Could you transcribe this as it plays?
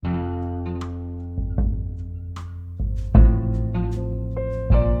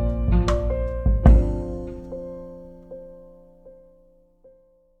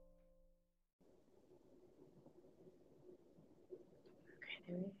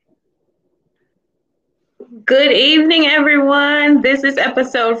Good evening, everyone. This is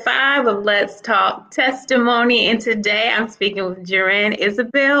episode 5 of Let's Talk Testimony. And today I'm speaking with Joran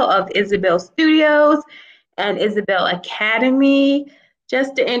Isabel of Isabel Studios and Isabel Academy.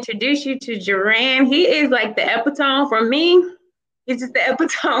 Just to introduce you to Joran, he is like the epitome for me. He's just the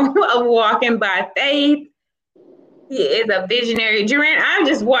epitome of walking by faith. He is a visionary. Joran, I've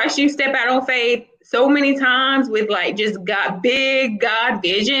just watched you step out on faith so many times with like just big God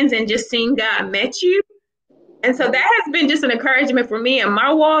visions and just seeing God met you. And so that has been just an encouragement for me in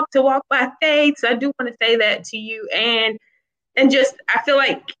my walk to walk by faith. So I do want to say that to you. And just I feel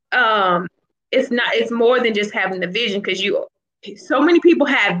like it's more than just having the vision because you so many people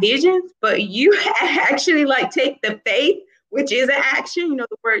have visions, but you actually like take the faith, which is an action. You know,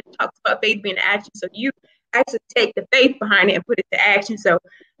 the word talks about faith being action. So you actually take the faith behind it and put it to action. So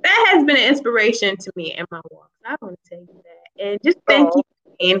that has been an inspiration to me in my walk. So I want to tell you that. And just thank you Oh,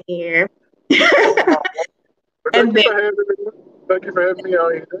 for being here. but And then thank you for having me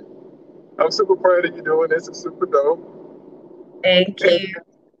on here. I'm super proud of you doing this. It's super dope. thank And you.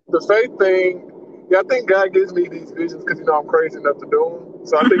 the faith thing, yeah, I think God gives me these visions because I'm crazy enough to do them.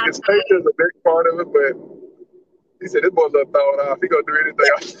 So I think His faith is a big part of it. But He said this boy's a thrown off. He gonna do anything.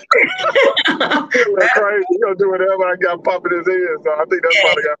 He's like crazy. He gonna do whatever I got popping his head. So I think that's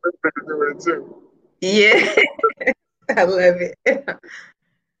probably got something to do with it too. Yeah, I love it.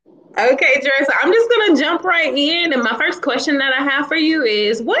 Okay, Dre, so I'm just gonna jump right in. And my first question that I have for you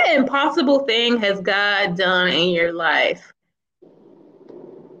is what impossible thing has God done in your life?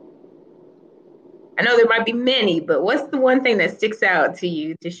 I know there might be many, but what's the one thing that sticks out to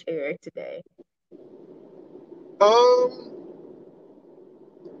you to share today? Um,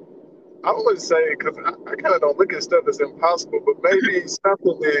 I would say because I kind of don't look at stuff as impossible, but maybe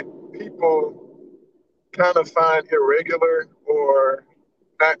something that people kind of find irregular or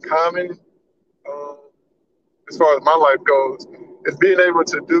not common, um, as far as my life goes, is being able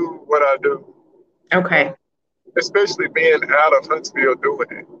to do what I do, Okay. um, especially being out of Huntsville doing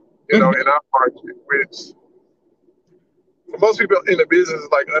it, Mhm. in our market, which for most people in the business is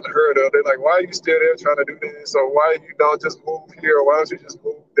like unheard of. They're like, why are you still there trying to do this? Or why you don't just move here? Or why don't you just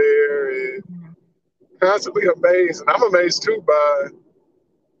move there? And constantly amazed. And I'm amazed too by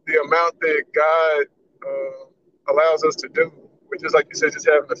the amount that God allows us to do, which is like you said, just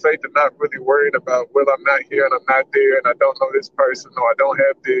having the faith and not really worried about, well, I'm not here and I'm not there and I don't know this person or I don't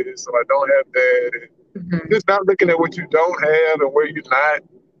have this or I don't have that. And Mhm. just not looking at what you don't have and where you're not,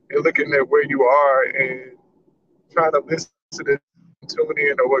 and looking at where you are and trying to listen and tune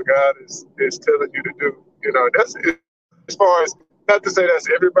in to what God is telling you to do. That's as far as not to say that's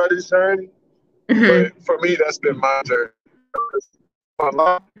everybody's journey, Mhm. but for me, that's been my journey. A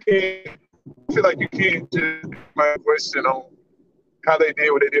lot of can't I feel like you can't just my question on how they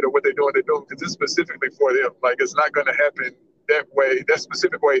did what they did or what they're doing because it's specifically for them. Like it's not going to happen that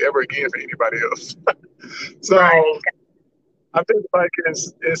specific way ever again for anybody else. Right. So I think like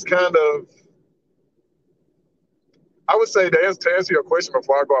it's kind of I would say to answer your question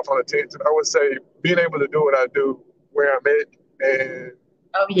before I go off on a tangent, I would say being able to do what I do where I'm at and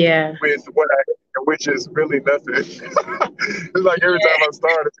Oh yeah. with what I have, which is really nothing. It's like every time I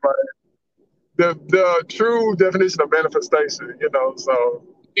start, it's like the true definition of manifestation, So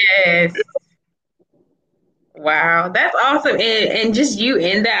Yes. yeah, Wow, that's awesome. And just you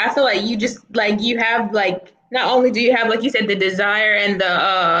in that, I feel like you just like you have like not only do you have like you said the desire and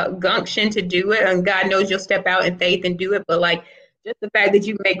the gumption to do it, and God knows you'll step out in faith and do it, but like just the fact that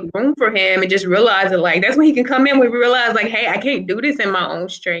you make room for him and just realize it like that's when he can come in when we realize like, hey, I can't do this in my own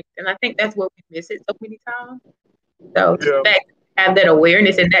strength. And I think that's what we miss it so many times. So just yeah, the fact to have that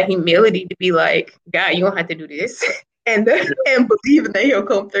awareness and that humility to be like, God, you don't have to do this and yeah. and believing that he'll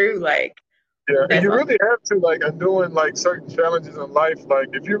come through, like Yeah, and that's you awesome. really have to like doing like certain challenges in life. Like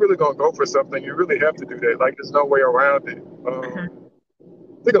if you're really gonna go for something, you really have to do that. Like there's no way around it. I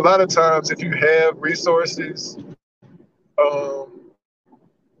think a lot of times if you have resources,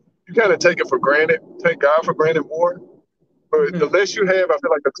 you kind of take it for granted, take God for granted more. But the Mhm. less you have, I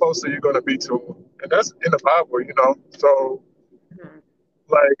feel like the closer you're gonna be to Him, and that's in the Bible. So Mhm.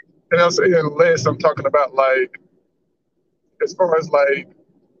 like, and I'm saying less. I'm talking about like as far as like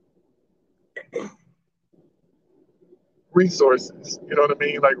resources. You know what I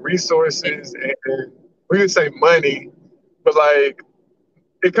mean? Like resources and we would say money, but like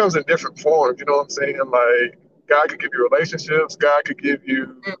it comes in different forms. You know what I'm saying? Like God could give you relationships. God could give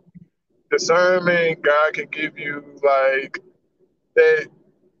you discernment. God can give you like that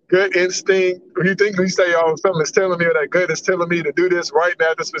good instinct. You think we say, "Oh, something is telling me," or that gut is telling me to do this right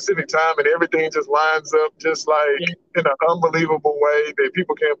now at the specific time, and everything just lines up just like Yeah. in an unbelievable way that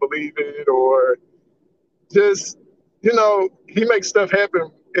people can't believe it, or just, he makes stuff happen,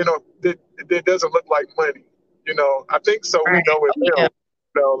 that doesn't look like money. I think so. We Right. know it's Oh yeah. him.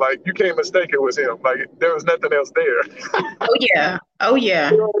 Like you can't mistake it was him. Like there was nothing else there. Oh yeah. Oh You yeah.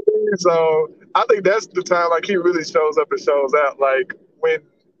 know what I mean? So I think that's the time like he really shows up and shows out. Like when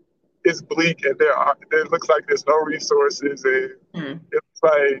it's bleak and it looks like there's no resources and Mm. it's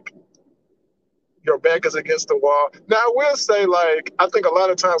like your back is against the wall. Now I will say, like, I think a lot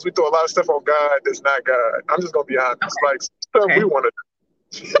of times we throw a lot of stuff on God that's not God. I'm just gonna be honest. Okay. Like stuff we Okay. want to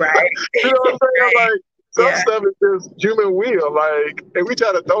Right. you know what I'm saying? Right. Like some Yeah. stuff is just human will. Like, and we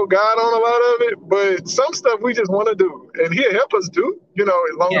try to throw God on a lot of it, but some stuff we just want to do, and He'll help us do. As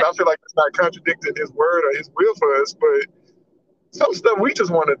long Yeah. as I feel like it's not contradicting His word or His will for us. But some stuff we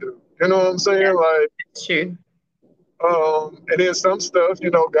just want to do. You know what I'm Yeah. saying? Like, It's true. and then some stuff,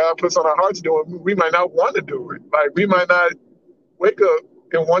 God puts on our hearts to do, and we might not want to do it. Like, we might not wake up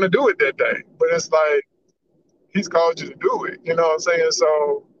and want to do it that day, but it's like He's called you to do it. You know what I'm saying?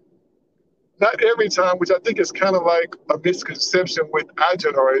 So not every time, which I think is kind of like a misconception with our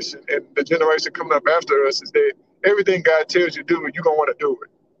generation and the generation coming up after us, is that everything God tells you to do, you're gonna want to do it.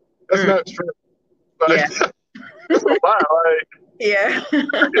 That's Mm. not true. Like Yeah. that's a lie. Like Yeah.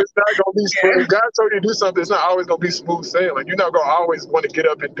 it's not gonna be smooth. Yeah. If God told you to do something, it's not always gonna be smooth sailing. You're not gonna always want to get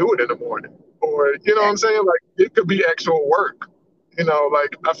up and do it in the morning. Or you know what I'm saying? Like it could be actual work.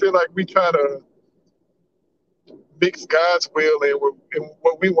 Like I feel like we try to mix God's will in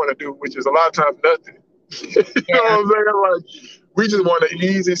what we want to do, which is a lot of times nothing. You know Yeah. what I'm saying? Like we just want an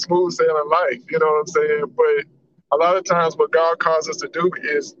easy, smooth sailing life. You know what I'm saying? But a lot of times, what God calls us to do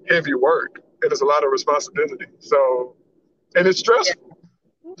is heavy work, and it's a lot of responsibility. So, and it's Yeah. stressful.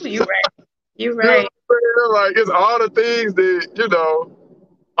 Ooh, you're right. You're You know right. what I'm saying? Like it's all the things that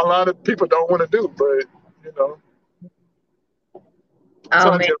a lot of people don't want to do, but you know, Oh so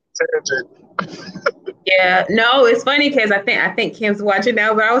I man. get a tangent. Yeah. No, it's funny because I think Kim's watching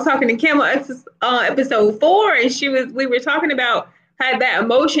now, but I was talking to Kim on episode 4, and we were talking about how that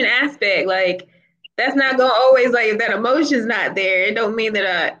emotion aspect, like that's not gonna always, like if that emotion's not there, it don't mean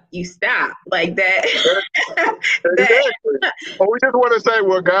that you stop like that. that Exactly. Or we just want to say,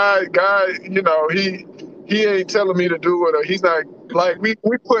 well, God, he ain't telling me to do it, or he's not like we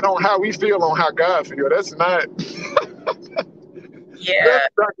put on how we feel on how God feel. Yeah.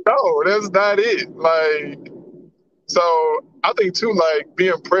 That's not it. Like, so I think too, like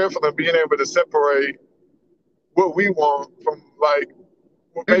being prayerful and being able to separate what we want from like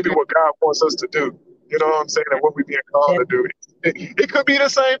maybe Mhm. what God wants us to do. You know what I'm saying? And what we being called Yeah. to do. It could be the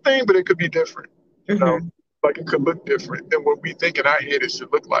same thing, but it could be different. You know, Mhm. like it could look different than what we think in our head it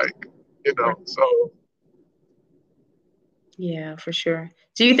should look like. Right. So Yeah, for sure.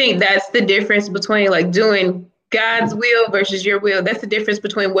 Do you think that's the difference between like doing God's will versus your will? That's the difference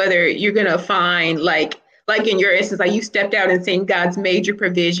between whether you're gonna find like in your instance, like you stepped out and seen God's major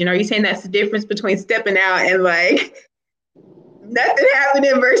provision. Are you saying that's the difference between stepping out and like nothing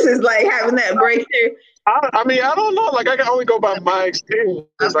happening versus like having that breakthrough? I mean, I don't know. Like I can only go by my experience.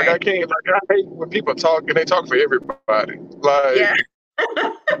 Like Okay. I can't. Like I hate when people talk and they talk for everybody. Yeah. Like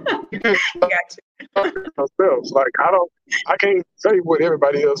you can't Gotcha. themselves. Like I can't say what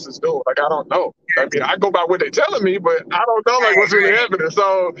everybody else is doing. Like I don't know. I mean, I go by what they're telling me, but I don't know like Right, what's really right, happening.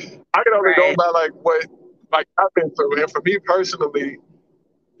 So I can only go right. by like what like I've been through. And for me personally,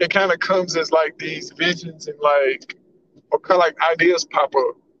 it kind of comes as like these visions and like or kind of like ideas pop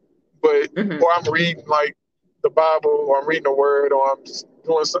up, but Hmm. or I'm reading like the Bible or I'm reading the Word or I'm just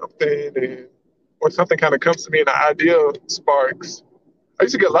doing something and or something kind of comes to me and the idea sparks. I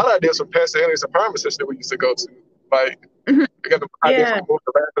used to get a lot of ideas from Pastor Elliot's empowerment session that we used to go to. Like, Hmm. I got the idea Yeah. from both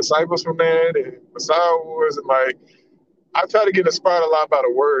the Last Disciples from that and Messiah Wars. And like, I try to get inspired a lot by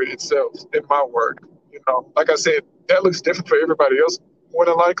the word itself in my work. Like I said, that looks different for everybody else, more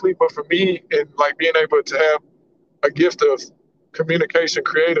than likely. But for me, and like being able to have a gift of communication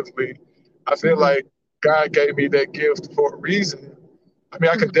creatively, I feel Hmm. like God gave me that gift for a reason. I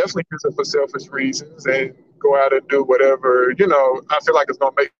mean, I could definitely use it for selfish reasons and go out and do whatever, I feel like it's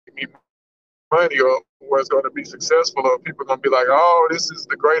going to make me money or where it's going to be successful or people are going to be like, oh, this is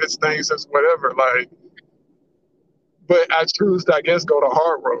the greatest thing since whatever. Like, but I choose to, I guess, go the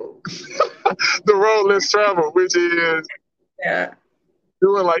hard road, the road less traveled, which is Yeah.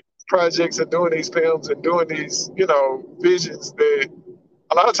 doing like projects and doing these films and doing these, visions that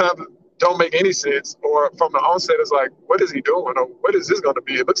a lot of times don't make any sense. Or from the onset, it's like, what is he doing? Or what is this going to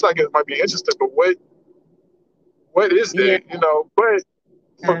be? It looks like it might be interesting, but what is Yeah. that? But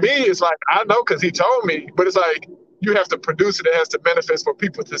for me, it's like I know because he told me. But it's like you have to produce it. It has to manifest for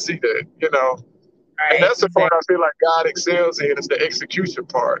people to see that. And Right. that's the part I feel like God excels in is the execution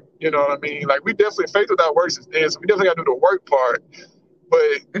part. You know what I mean? Like we definitely faith without works is dead, so we definitely gotta do the work part.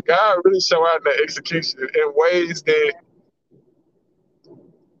 But God really show out in the execution in ways that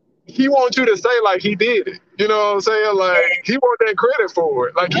he wants you to say like he did it. You know what I'm saying? Like he want that credit for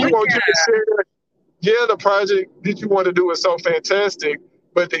it. Like he Oh wants you to yeah. share, yeah, the project that you want to do is so fantastic,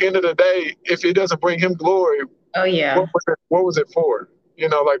 but at the end of the day, if it doesn't bring him glory, Oh yeah. what was it for? You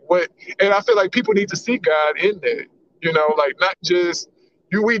know, like what? And I feel like people need to see God in that. You know, like not just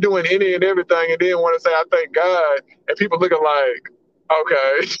we doing any and everything, and then want to say I thank God, and people looking like,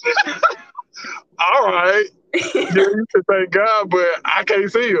 okay, all right, yeah, you should thank God, but I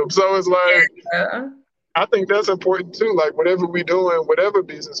can't see him. So it's like Yeah. I think that's important too. Like whatever we doing, whatever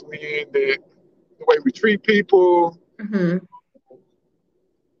business we in, that the way we treat people Hmm.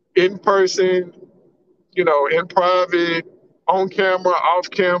 in person, you know, in private, on camera, off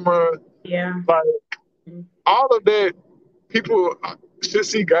camera, Yeah. like all of that, people should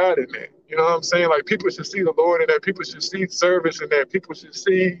see God in that. You know what I'm saying? Like people should see the Lord in that. People should see service in that. People should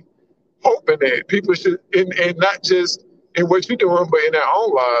see hope in that. People should, and not just in what you're doing, but in their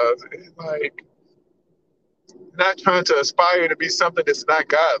own lives. And like not trying to aspire to be something that's not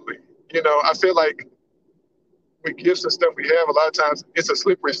godly. You know, I feel like with gifts and stuff we have, a lot of times it's a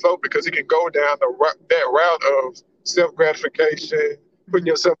slippery slope because it can go down that route of self gratification, putting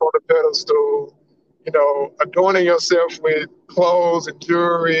yourself on the pedestal, you know, adorning yourself with clothes and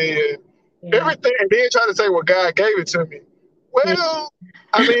jewelry and Yeah. everything, and then trying to say, "Well, God gave it to me." Yeah. Well,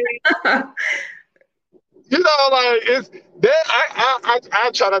 I mean, you know, like it's that. I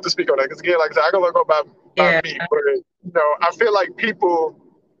try not to speak on that because again, like I said, I can go by Yeah. me, but you know, I feel like people.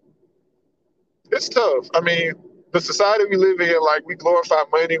 It's tough. I mean, the society we live in, like we glorify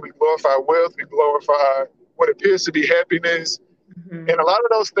money, we glorify wealth, we glorify what appears to be happiness. Hmm. And a lot of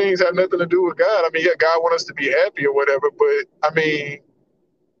those things have nothing to do with God. I mean, yeah, God wants us to be happy or whatever, but I mean,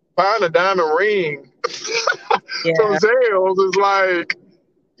 buying a diamond ring from Yeah. Zales is like,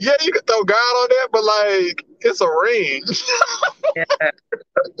 yeah, you can throw God on that, but like, it's a ring. Yeah.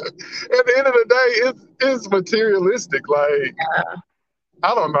 At the end of the day, it's materialistic. Like,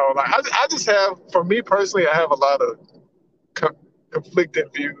 I don't know. Like, I just have, for me personally, I have a lot of conflicting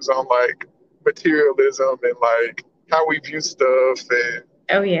views on like materialism and like how we view stuff and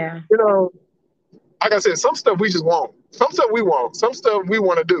Oh yeah. you know like I said, some stuff we just want, some stuff we want, some stuff we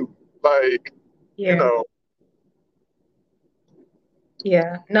want to do, like you Yeah. know.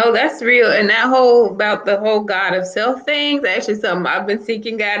 Yeah, no, that's real. And that whole about the whole God of self things, actually something I've been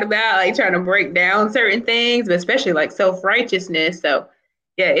seeking God about, like trying to break down certain things, but especially like self-righteousness. So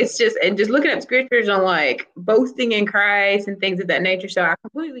yeah, it's just and just looking up scriptures on like boasting in Christ and things of that nature. So I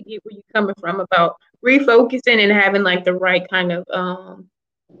completely get where you're coming from about refocusing and having like the right kind of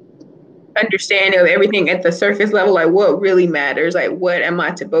understanding of everything at the surface level, like what really matters, like what am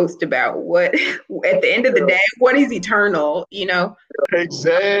I to boast about? What at the end of the day, what is eternal, you know?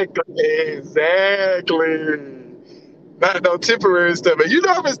 Exactly. Not no temporary stuff. And you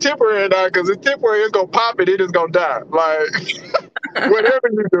know if it's temporary or not, because it's temporary, it's gonna pop it, it is gonna die. Like whatever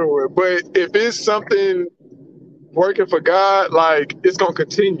you're doing. But if it's something working for God, like it's gonna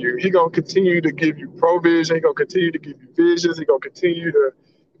continue. He gonna continue to give you provision. He gonna continue to give you visions. He gonna continue to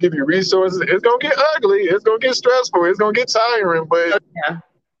give you resources. It's gonna get ugly. It's gonna get stressful. It's gonna get tiring. Oh, But yeah.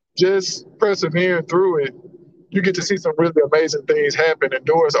 just persevering through it, you get to see some really amazing things happen and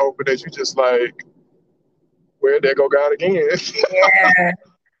doors open that you just like, where there go God again? Yeah.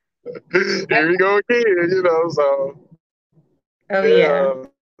 Here we go again. You know. So Oh yeah.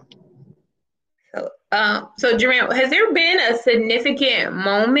 yeah. So Jermaine, has there been a significant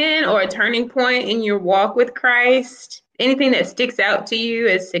moment or a turning point in your walk with Christ? Anything that sticks out to you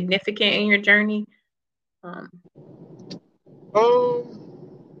as significant in your journey? Um, Um.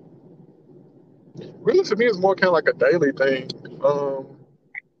 Really, for me, it's more kind of like a daily thing. Um.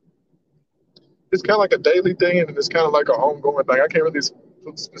 It's kind of like a daily thing, and it's kind of like an ongoing thing. I can't really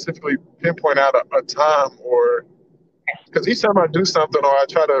specifically pinpoint out a time or because each time I do something or I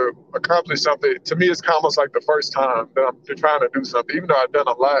try to accomplish something, to me, it's almost like the first time that I'm trying to do something, even though I've done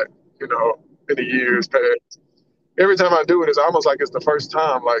a lot, you know, in the years past. Every time I do it, it's almost like it's the first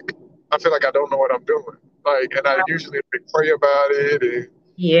time. Like I feel like I don't know what I'm doing. Like, and I usually pray about it and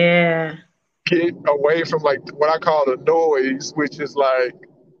yeah. get away from like what I call the noise, which is like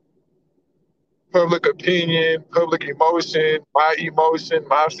public opinion, public emotion, my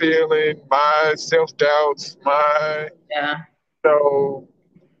feeling, my self doubts, my Yeah. you know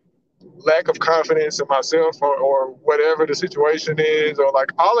lack of confidence in myself or whatever the situation is, or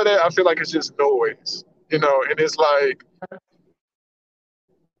like all of that. I feel like it's just noise, you know. And it's like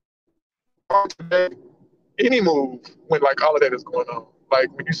hard to make any move when like all of that is going on. Like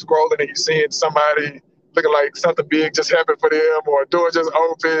when you scrolling and you seeing somebody looking like something big just happened for them, or a door just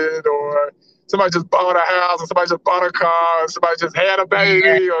opened, or somebody just bought a house, or somebody just bought a car, or somebody just had a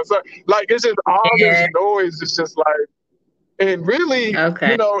baby, or something. Like it's just all this noise. It's just like, and really,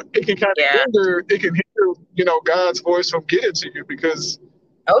 Okay. you know, it can kind of Yeah. hinder. It can hinder, you know, God's voice from getting to you because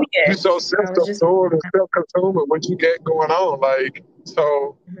Oh you're yes. so self-absorbed and self-consumed with what you get going on. Like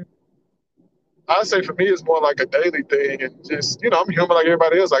so. Mhm. I say for me, it's more like a daily thing, and just, you know, I'm human like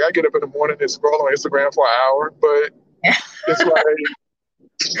everybody else. Like I get up in the morning and scroll on Instagram for an hour, but it's like,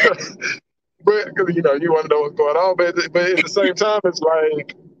 but 'cause, you know, you want to know what's going on, but at the same time, it's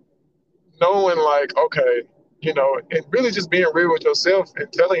like knowing, like, okay, you know, and really just being real with yourself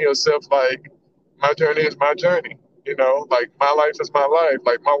and telling yourself, like, my journey is my journey. You know, like my life is my life.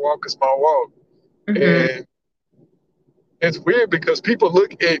 Like my walk is my walk, Mhm. and it's weird because people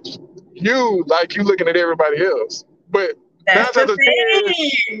look at you like you looking at everybody else, but nine That's the times out of ten,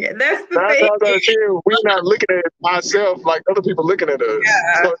 thing. That's the nine thing. times out of ten, we're not looking at ourselves like other people looking at us.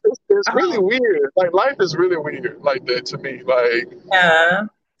 Yeah. So it's really weird. Like life is really weird like that to me. Like Yeah.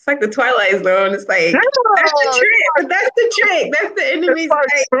 It's like the Twilight Zone. It's like yeah, that's the trick. But that's the trick. That's the it's enemy's like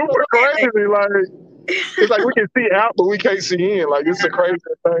way. super crazy. Like it's like we can see out, but we can't see in. Like it's the craziest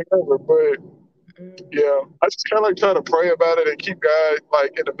thing ever. But yeah, I just kind of like try to pray about it and keep God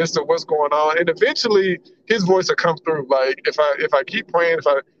like in the midst of what's going on, and eventually His voice will come through. Like if I keep praying,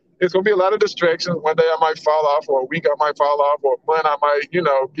 it's gonna be a lot of distractions. One day I might fall off, or a week I might fall off, or a month I might, you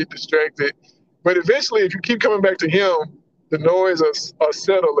know, get distracted. But eventually, if you keep coming back to Him, the noise will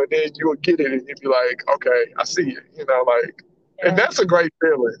settle, and then you'll get it, and you'll be like, okay, I see it. You know, like, and that's a great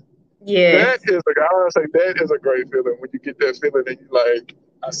feeling. Yes. That is I would say that is a great feeling when you get that feeling and you like,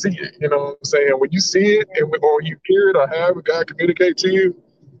 I see it. You know what I'm saying? When you see it and or you hear it or however God communicate to you,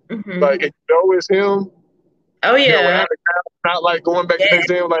 like and you know it's Him. Oh You know, yeah. not like going back the next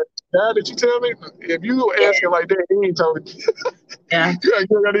day like, God, did you tell me? If you asking like that, He ain't told me. Yeah.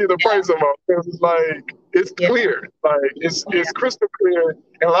 You're gonna need to pray some more because it's like it's clear, like it's crystal clear,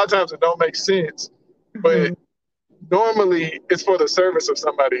 and a lot of times it don't make sense, but normally it's for the service of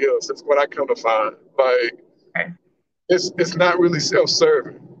somebody else. It's what I come to find. Like it's not really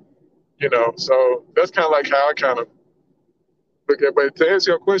self-serving, you know. So that's kind of like how I kind of look at it. But to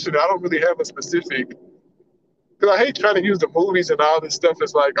answer your question, I don't really have a specific because I hate trying to use the movies and all this stuff.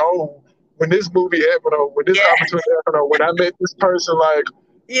 It's like, oh, when this movie happened, or when this opportunity happened, or when I met this person, like,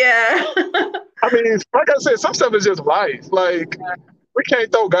 yeah. I mean, like I said, some stuff is just life. Like, we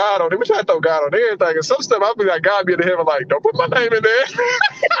can't throw God on it. We try to throw God on everything. And some stuff, I'll be like, God be in heaven, like, don't put my name in there.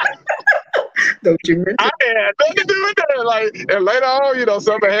 Don't you mention? I had nothing to do with that. Like, and later on, you know,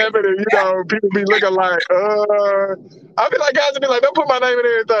 something happened, and you know, people be looking like, I be like, guys, be like, don't put my name in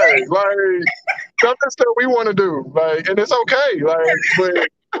everything. Like, something stuff we want to do, like, and it's okay. Like, but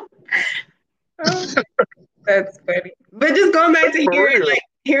that's funny. But just going back to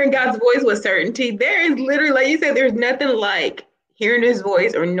hearing God's voice with certainty, there is literally, like you said, there's nothing like hearing His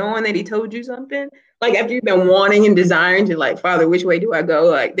voice or knowing that He told you something. Like after you've been wanting and desiring to, like, Father, which way do I go?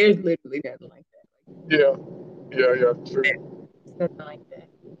 Like, there's literally nothing like that. Yeah, true. Nothing like that.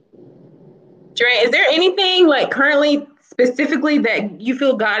 Dre, is there anything like currently specifically that you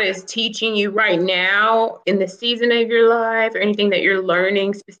feel God is teaching you right now in the season of your life, or anything that you're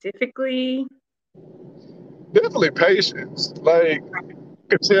learning specifically? Definitely patience. Like, I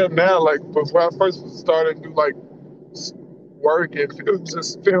can tell now, like, before I first started to do like work and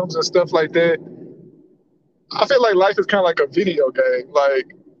films and stuff like that, I feel like life is kind of like a video game. Like,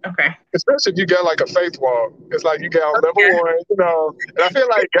 especially if you got like a faith walk, it's like you got on level one, you know. And I feel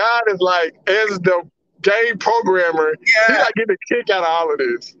like God is like, as the game programmer, He's like getting a kick out of all of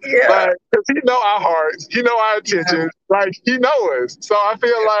this. Like, because He know our hearts, He know our intentions, like He know us. So I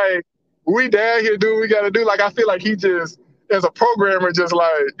feel like we down here do what we got to do. Like, I feel like He just, as a programmer, just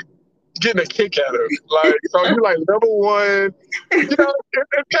like getting a kick out of it. Like, so you like level one, you know,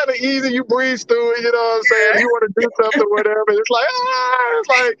 it's kind of easy. You breeze through it, you know what I'm saying? You want to do something, whatever. It's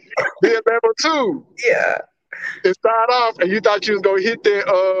like being level two. Yeah. It started off and you thought you was going to hit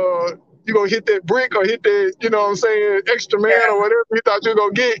that, you gonna hit that brick or hit that, you know what I'm saying, extra man or whatever you thought you were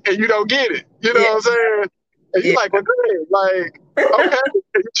gonna get, and you don't get it. You know what I'm saying? And you're like, well, good. Like, okay,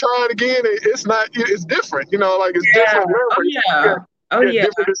 and you try it again, it's not, it's different. You know, like it's different levels. You got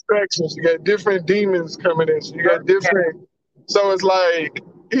different distractions. You got different demons coming in. You got different. So it's like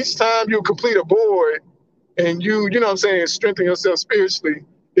each time you complete a board and you know what I'm saying, strengthen yourself spiritually,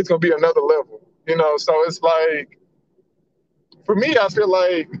 it's gonna be another level. You know, so it's like, for me, I feel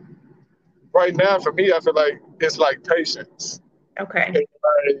like right now, for me, I feel like it's like patience. Okay. It's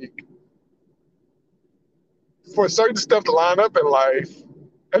like for certain stuff to line up in life,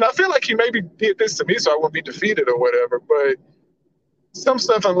 and I feel like he maybe did this to me so I wouldn't be defeated or whatever, but some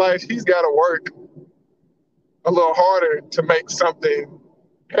stuff in life, he's got to work a little harder to make something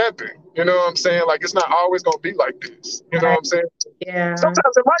happen. You know what I'm saying? Like, it's not always going to be like this. You know what I'm saying? Yeah.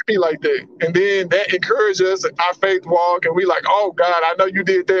 Sometimes it might be like that. And then that encourages our faith walk. And we like, oh, God, I know you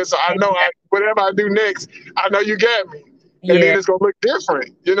did this. So I know whatever I do next, I know you got me. And then it's going to look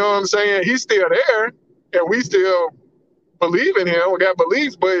different. You know what I'm saying? He's still there. And we still believe in him. We got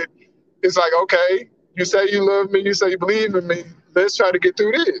beliefs. But it's like, okay, you say you love me. You say you believe in me. Let's try to get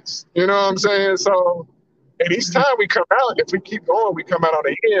through this. You know what I'm saying? So, and each time we come out, if we keep going, we come out on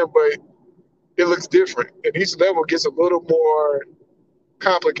the end, but it looks different. And each level gets a little more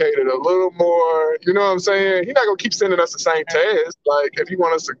complicated, a little more, you know what I'm saying? He's not going to keep sending us the same task. Like, if you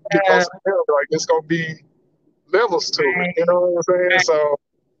want us to get closer to him, like, it's going to be levels to it. You know what I'm saying? So,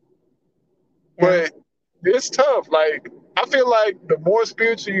 but it's tough. Like, I feel like the more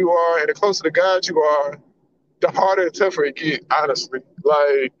spiritual you are and the closer to God you are, the harder and tougher it gets, honestly.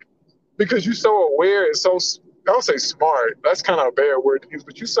 Like, because you're so aware and so, I don't say smart. That's kind of a bad word to use,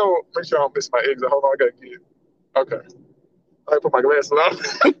 but you so, make sure I don't miss my exit. Hold on, I got to get it. Okay. I put my glasses on.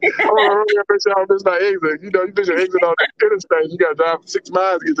 Hold on, make sure I don't miss my exit. You know, you miss your exit on the interstate. You got to drive 6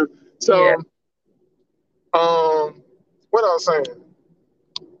 miles to get to. So, what I was saying?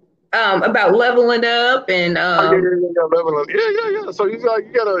 About leveling up and leveling up. Yeah. So you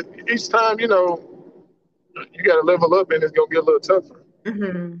gotta each time, you know, you gotta level up, and it's gonna be a little tougher.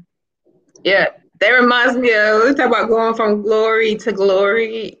 Mm-hmm. Yeah, that reminds me of, let's talk about going from glory to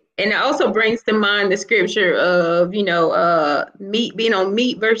glory. And it also brings to mind the scripture of, you know, meat, being on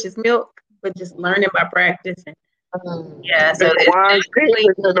meat versus milk, but just learning by practice. And, yeah, so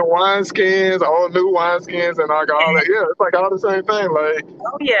the wine skins, all new wine skins, and like all that. Yeah, it's like all the same thing. Like,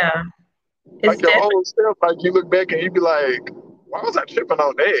 oh yeah, it's like your old self. Like, you look back and you be like, why was I tripping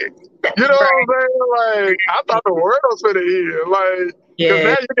on that? You know what I'm saying? Like, I thought the world was for the end. Like, because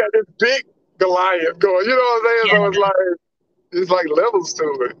now you got this big Goliath going. You know what I'm saying? So it's like levels to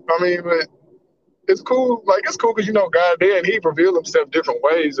it. I mean, but it's cool. Like, it's cool because, you know, God there, and he revealed himself different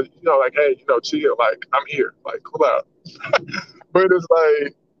ways. And, you know, like, hey, you know, chill. Like, I'm here. Like, cool out. But it's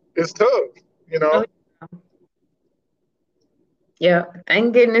like, it's tough, you know? Yeah,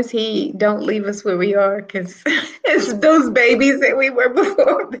 thank goodness he don't leave us where we are, because it's those babies that we were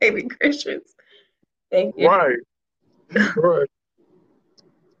before, baby Christians. Thank you. Right.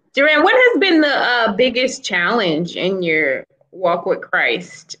 Duran, what has been the biggest challenge in your walk with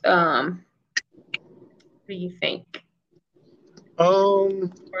Christ? What do you think? I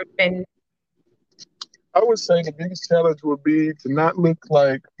would say the biggest challenge would be to not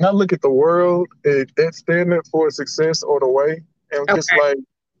look at the world at that standard for success or the way. And just like,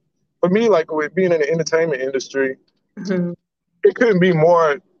 for me, like with being in the entertainment industry, it couldn't be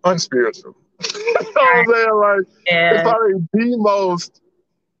more unspiritual. You know what I'm saying? Like, it's probably the most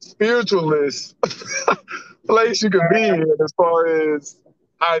spiritualist place you could be in as far as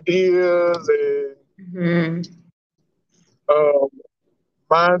ideas and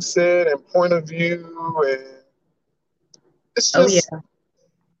mindset and point of view, and it's just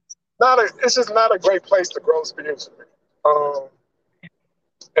it's just not a great place to grow spiritually.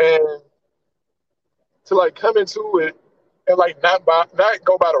 And to like come into it and like not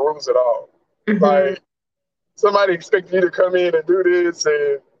go by the rules at all. Like, somebody expects you to come in and do this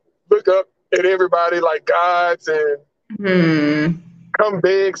and look up at everybody like gods and come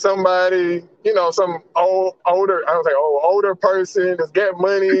beg somebody, you know, some older person that's got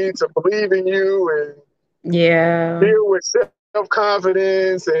money to believe in you and deal with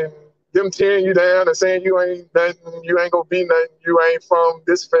self-confidence and them tearing you down and saying you ain't nothing, you ain't gonna be nothing, you ain't from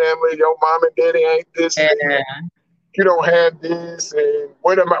this family, your mom and daddy ain't this, and you don't have this, and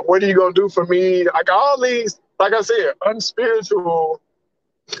what are you gonna do for me? Like, all these, like I said, unspiritual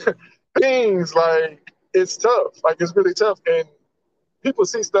things. Like, it's tough. Like, it's really tough. And people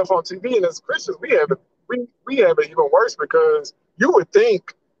see stuff on TV, and as Christians, we have it even worse, because you would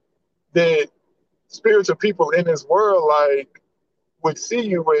think that spiritual people in this world, like, would see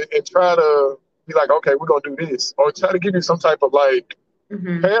you and try to be like, okay, we're gonna do this, or try to give you some type of like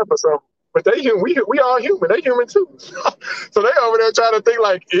path or something. But we all human. They human too. So they over there trying to think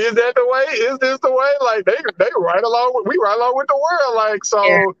like, is that the way? Is this the way? Like, we ride along with the world. Like,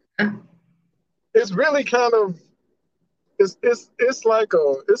 so it's really kind of it's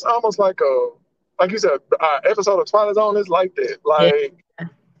almost like you said, episode of Twilight Zone is like that. Like,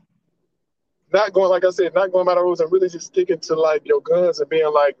 not going by the rules, and really just sticking to like your guns and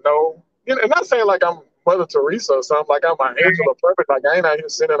being like, no. You know, and not saying like I'm Mother Teresa or something, like I'm an angel of perfect, like I ain't out here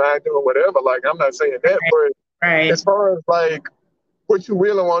sinning, I ain't doing whatever. Like, I'm not saying that, but Right. As far as like what you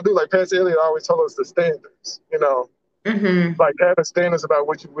will and want to do, like Pastor Elliott always told us the standards, Mm-hmm. like having standards about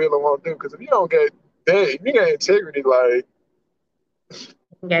what you will and want to do. Because if you don't get that, if you got integrity, like,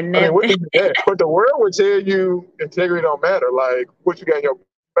 Got I mean, what nothing. is that? But the world would tell you integrity don't matter. Like what you got in your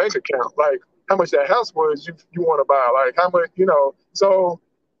bank account, like how much that house was you want to buy, like how much, So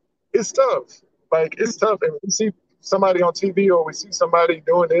it's tough. Like it's tough, and we see somebody on TV or we see somebody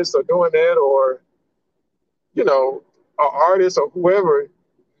doing this or doing that, or an artist or whoever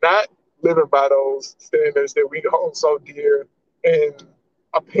not living by those standards that we hold so dear and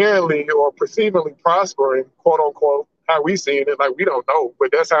apparently or perceivably prospering, quote unquote, how we seeing it, like we don't know, but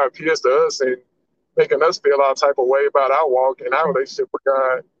that's how it appears to us and making us feel our type of way about our walk and our relationship with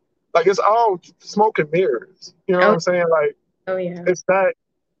God. Like it's all smoke and mirrors. You know what Oh, I'm saying? Like oh yeah. it's not,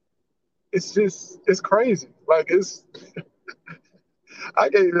 it's crazy. Like I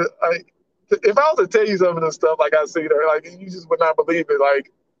can't, like, if I was to tell you some of the stuff like I see there, like you just would not believe it.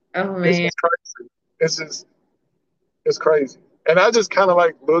 Like Oh it's man. just crazy. It's crazy. And I just kind of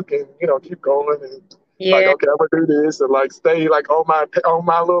like look and keep going and like Yeah. okay, I'm gonna do this and like stay like on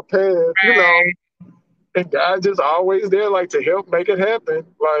my little path, Right. And God just always there like to help make it happen.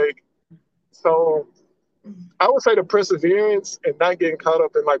 Like so, I would say the perseverance and not getting caught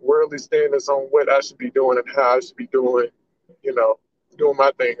up in like worldly standards on what I should be doing and how I should be doing, you know, doing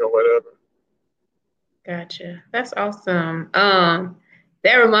my thing or whatever. Gotcha. That's awesome.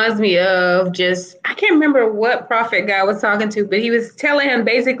 That reminds me of just I can't remember what prophet guy was talking to, but he was telling him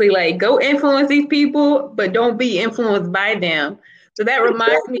basically like go influence these people, but don't be influenced by them. So that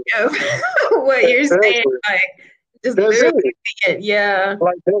reminds me of what you're saying, Exactly. like just That's literally it. see it. Yeah.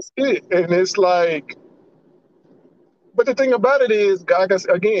 Like that's it. And it's like, but the thing about it is, God,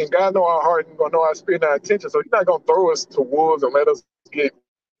 again, God know our heart and gonna know our spirit and our intention. So He's not gonna throw us to wolves and let us get,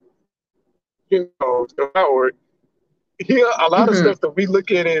 devoured. Here, a lot of Hmm. stuff that we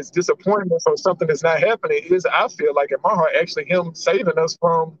look at as disappointments or something that's not happening is, I feel like in my heart, actually Him saving us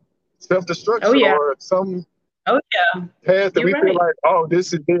from self Oh destruction yeah. or some Oh yeah. path that You're we feel right. like, oh,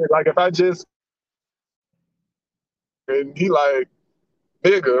 this is it. Like if I just, and He like,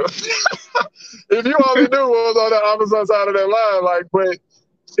 nigga, if you only knew what was on the opposite side of that line, like, but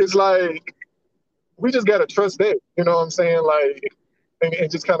it's like we just gotta trust that. You know what I'm saying? Like,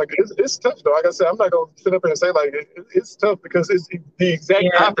 and just kind of, it's tough though. Like I said, I'm not gonna sit up here and say like it's tough because it's the exact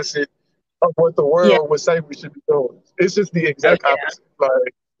Yeah. opposite of what the Yeah. world would say we should be doing. It's just the Oh exact yeah. opposite. Like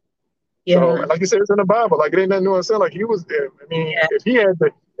so, Yeah. like you said, it's in the Bible. Like it ain't nothing new and saying. Like He was there. I mean, Yeah.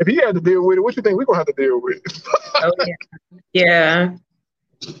 if he had to deal with it, what you think we're gonna have to deal with? Oh yeah. Yeah. Yeah.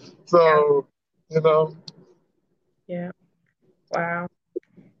 So, you know, Yeah. Wow.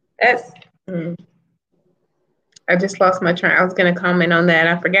 That's mm. I just lost my train. I was going to comment on that.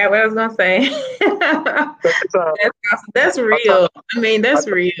 I forgot what I was going to say. it's, That's awesome. That's I talk, real. I mean, I that's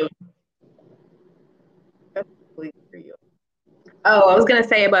real. That's really real. Oh, I was going to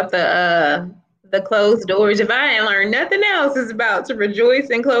say about the closed doors. If I ain't learned nothing else, it's about to rejoice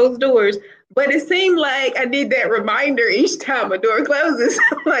in closed doors. But it seemed like I need that reminder each time a door closes.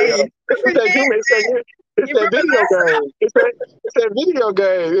 Yeah. Like, don't It's that forget human. It's you that remember video game. It's that video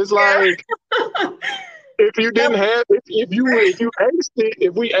game. It's like last. if you didn't have if you aced it,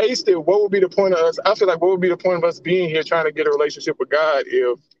 if we aced it, what would be the point of us? I feel like what would be the point of us being here trying to get a relationship with God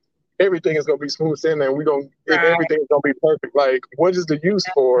if everything is gonna be smooth sailing and and Right. everything is gonna be perfect? Like, what is the use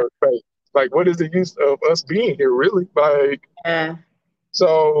for faith? Like, what is the use of us being here really? Like, Yeah.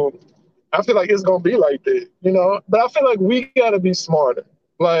 so I feel like it's gonna be like that. But I feel like we gotta be smarter.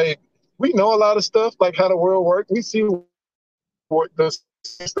 Like, we know a lot of stuff, like how the world works. We see what the stuff happen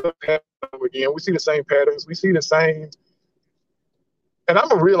again. We see the same patterns. We see the same. And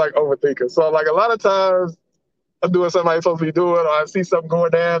I'm a real like overthinker. So like a lot of times I'm doing something I'm supposed to be doing, or I see something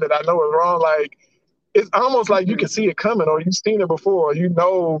going down that I know is wrong. Like it's almost like you Mhm. can see it coming, or you've seen it before.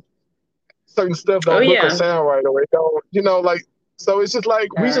 Or certain stuff Oh don't look or yeah. sound right, or it don't. Like so. It's just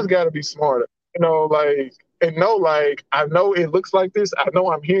like we Yeah. just got to be smarter. Like and know like I know it looks like this. I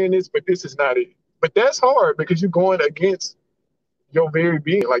know I'm hearing this, but this is not it. But that's hard because you're going against your very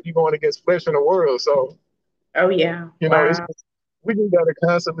being. Like you're going against flesh in the world. So Oh yeah. it's Wow. we just gotta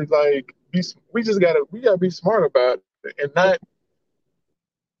constantly like be. We gotta be smart about it and not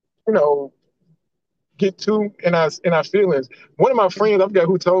you know get too in our feelings. One of my friends, I forgot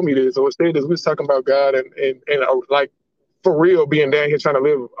who told me this or said this. We was talking about God and like for real being down here trying to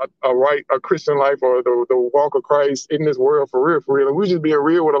live a Christian life or the walk of Christ in this world for real. And we just being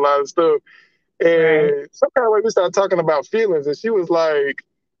real with a lot of stuff. Right. And some kind of way we started talking about feelings, and she was like,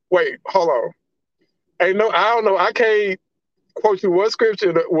 "Wait, hold on. Hey, no, I don't know. I can't." quote you what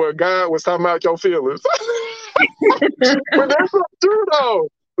scripture where God was talking about your feelings. But that's not true though.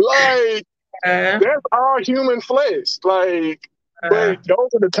 Like that's all human flesh. Like, but those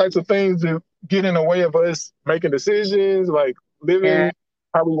are the types of things that get in the way of us making decisions, like living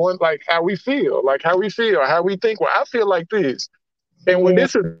how we want, like how we feel, how we think. Well, I feel like this, and when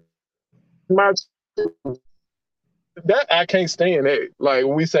this is my that I can't stand it. Like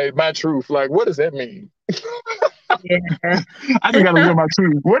when we say my truth, like what does that mean? I just gotta live my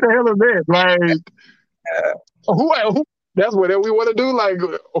truth. What the hell is that? Like who that's whatever we want to do. Like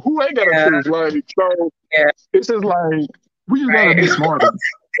who ain't got a truth? Like so it's just like we just gotta be smarter.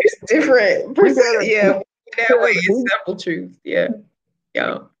 It's different. That way it's several truths. Yeah.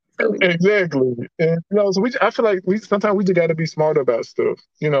 Exactly. And so I feel like sometimes we just got to be smarter about stuff,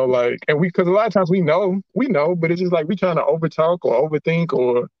 like, and because a lot of times we know, but it's just like we trying to overtalk or overthink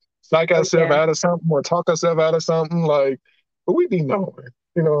or psych ourselves out of something or talk ourselves out of something, like, but we be knowing,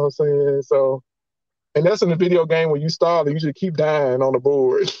 you know what I'm saying? So, and that's in the video game when you start and you just keep dying on the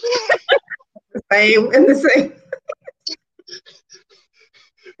board. the same.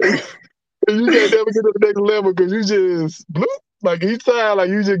 And you can't never get to the next level because you just bloop. Like each time, like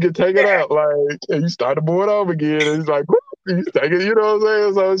you just get taken out, like, and you start the board over again. And it's like, you take it, you know what I'm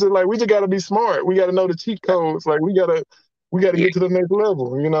saying? So it's just like we just gotta be smart. We gotta know the cheat codes. Like we gotta get to the next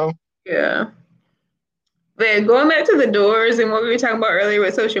level, Yeah. But going back to the doors and what we were talking about earlier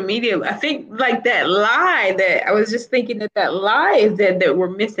with social media, I think like that lie that I was just thinking that lie is that we're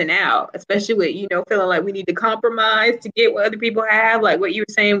missing out, especially with, feeling like we need to compromise to get what other people have, like what you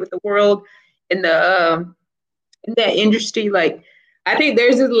were saying with the world and the in that industry. Like I think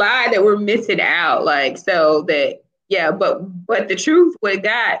there's this lie that we're missing out, like so that but the truth with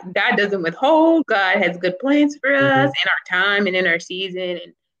God doesn't withhold. God has good plans for us in our time and in our season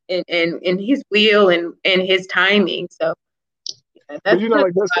and in his will and his timing. So that's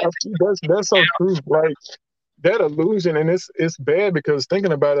so true. Like that illusion, and it's bad because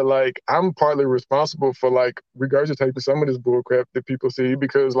thinking about it, like I'm partly responsible for like regurgitating some of this bullcrap that people see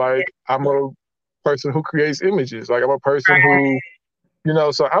because like I'm a person who creates images. Like I'm a person who,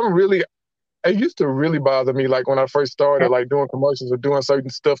 so it used to really bother me, like when I first started, like doing commercials or doing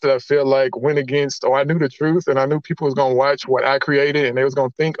certain stuff that I feel like went against, or I knew the truth and I knew people was going to watch what I created and they was going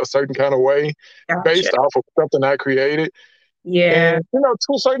to think a certain kind of way based off of something I created. Yeah. And,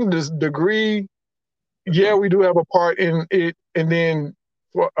 to a certain degree, we do have a part in it. And then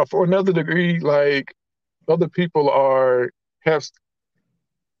for another degree, like other people have.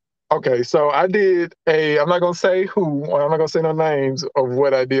 Okay, so I did I'm not going to say who, or I'm not going to say no names of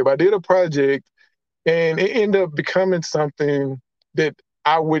what I did, but I did a project and it ended up becoming something that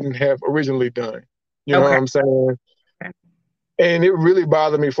I wouldn't have originally done. You know what I'm saying? And it really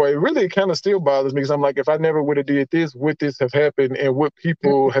bothered me it really kind of still bothers me because I'm like, if I never would have did this, would this have happened and would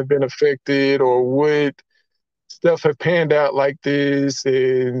people have been affected or would stuff have panned out like this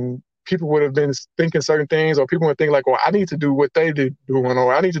and people would have been thinking certain things or people would think like, well, I need to do what they did doing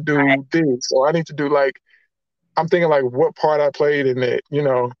or I need to do this or I need to do like, I'm thinking like what part I played in that,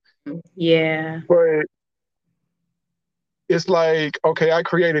 Yeah. But it's like, okay, I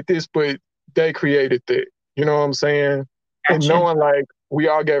created this, but they created that. You know what I'm saying? Gotcha. And knowing like we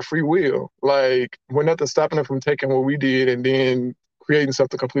all got free will. Like we're nothing stopping them from taking what we did and then creating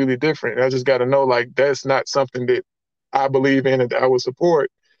something completely different. I just got to know like that's not something that I believe in and that I would support.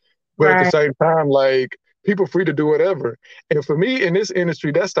 But at the same time, like people free to do whatever. And for me in this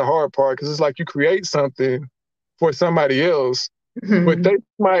industry, that's the hard part because it's like you create something for somebody else, but they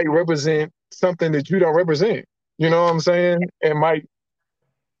might represent something that you don't represent. You know what I'm saying? And might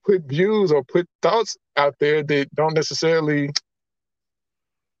put views or put thoughts out there that don't necessarily,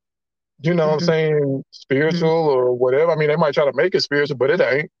 what I'm saying, spiritual or whatever. I mean, they might try to make it spiritual, but it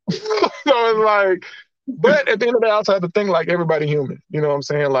ain't. So it's like, but at the end of the day, I also have to think like everybody human. You know what I'm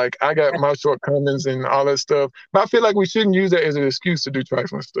saying? Like I got my shortcomings and all that stuff. But I feel like we shouldn't use that as an excuse to do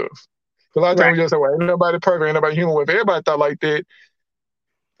trifling stuff. A lot of times we just say, well, ain't nobody perfect, ain't nobody human. Well, if everybody thought like that,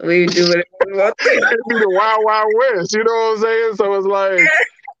 we do whatever we want. It'd be the wild, wild west. You know what I'm saying? So it's like,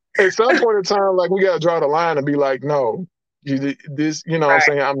 at some point in time, like we got to draw the line and be like, no, this, what I'm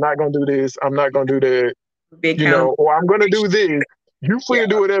saying? I'm not going to do this. I'm not going to do that, or I'm going to do this. You free to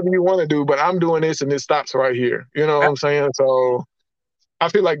do whatever you want to do, but I'm doing this and it stops right here. You know what I'm saying? So I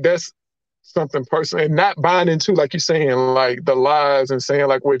feel like that's something personal and not buying into, like you're saying, like the lies and saying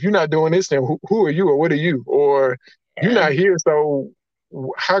like, well, if you're not doing this, then who are you or what are you? Or you're not here, so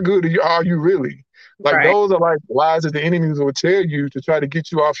how good are you really? Like Right. those are like lies that the enemies will tell you to try to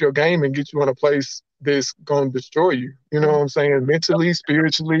get you off your game and get you in a place that's gonna destroy you. You know what I'm saying? Mentally,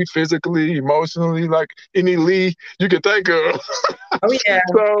 spiritually, physically, emotionally, like any Lee you can think of. Oh yeah.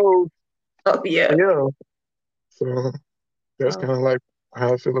 So Oh yeah. yeah. So that's Oh, kind of like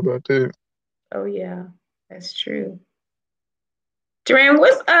how I feel about that. oh yeah. That's true. Duran,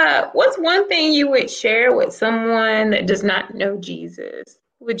 what's one thing you would share with someone that does not know Jesus?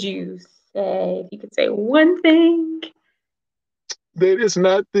 Would you say if you could say one thing? That it's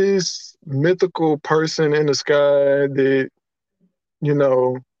not this mythical person in the sky that, you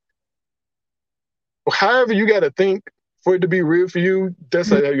know, however you gotta think for it to be real for you, that's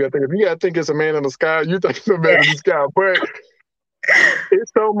how Mhm. you gotta think. If you gotta think it's a man in the sky, you think it's a man Yeah. in the sky. But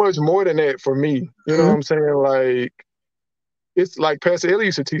it's so much more than that for me. You know what Mhm. I'm saying? Like it's like Pastor Ellie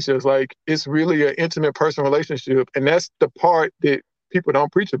used to teach us, like it's really an intimate personal relationship. And that's the part that people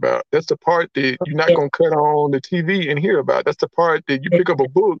don't preach about. That's the part that you're not Yeah. gonna cut on the TV and hear about. That's the part that you pick up a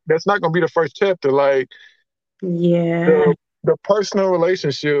book, that's not gonna be the first chapter. Like Yeah. the personal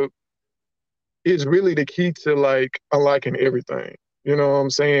relationship is really the key to like unlocking everything. You know what I'm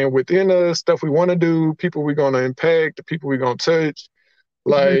saying? Within us, stuff we want to do, people we're gonna impact, the people we're gonna touch.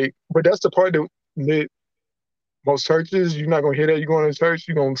 Mhm. Like, but that's the part that most churches, you're not gonna hear that. You're going to church,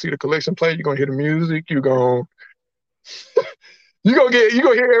 you're gonna see the collection plate, you're gonna hear the music, you're gonna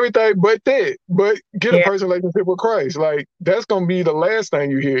hear everything but that. But get a Yeah. personal relationship with Christ. Like that's gonna be the last thing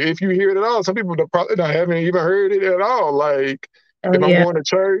you hear. If you hear it at all. Some people probably not haven't even heard it at all. Like Oh if I'm yeah. going to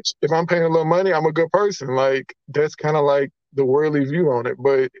church, if I'm paying a little money, I'm a good person. Like that's kind of like the worldly view on it.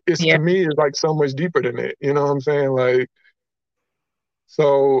 But it's Yeah. to me, it's like so much deeper than that. You know what I'm saying? Like,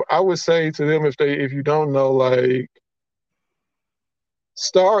 so I would say to them if you don't know, like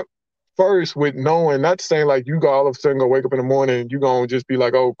start first with knowing, not saying like you go all of a sudden go wake up in the morning and you gonna just be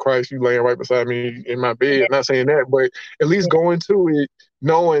like, oh Christ, you laying right beside me in my bed. Not saying that, but at least Yeah. go into it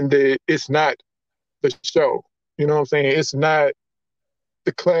knowing that it's not the show. You know what I'm saying? It's not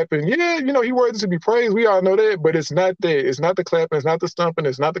the clapping. Yeah, he worthy to be praised. We all know that, but it's not that. It's not the clapping. It's not the stumping.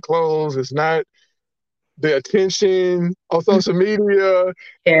 It's not the clothes. It's not the attention on social media.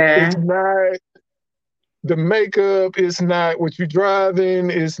 It's Yeah. not the makeup. It's not what you're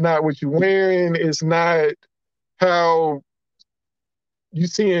driving. It's not what you're wearing. It's not how you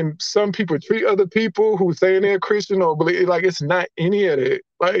seeing some people treat other people who saying they're Christian or believe. Like it's not any of that.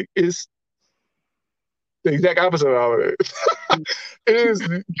 Like it's the exact opposite of all of that. It is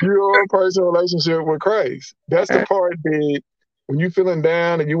your personal relationship with Christ. That's the part that when you're feeling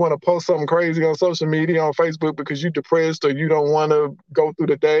down and you want to post something crazy on social media, on Facebook, because you're depressed or you don't want to go through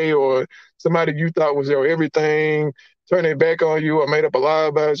the day, or somebody you thought was your everything turn it back on you or made up a lie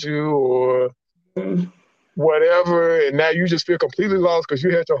about you or Mhm. whatever, and now you just feel completely lost because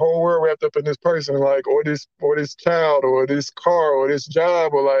you had your whole world wrapped up in this person, like or this child or this car or this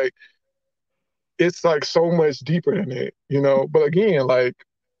job, or like it's like so much deeper than that. But again, like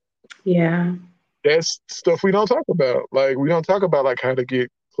Yeah. that's stuff we don't talk about. Like we don't talk about like how to get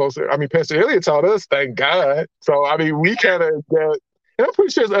closer. I mean, Pastor Elliott taught us, thank God. So I mean, we kind of got, and I'm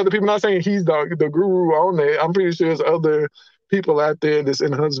pretty sure there's other people. Not saying he's the guru on that. I'm pretty sure there's other people out there that's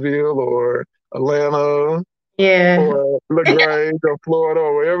in Huntsville or Atlanta Yeah. or LaGrange or Florida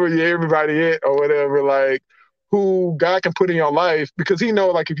or wherever everybody at or whatever, like who God can put in your life because he know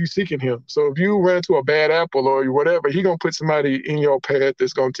like if you seeking him. So if you run into a bad apple or whatever, he gonna put somebody in your path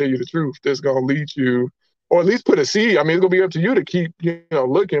that's gonna tell you the truth, that's gonna lead you, or at least put a seed. I mean, it's gonna be up to you to keep,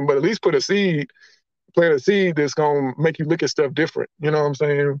 looking, but at least put a seed, plant a seed that's gonna make you look at stuff different. You know what I'm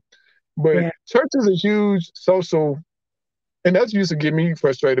saying? But Yeah. church is a huge social, and that used to get me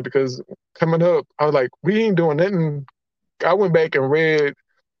frustrated because coming up, I was like, we ain't doing nothing. I went back and read.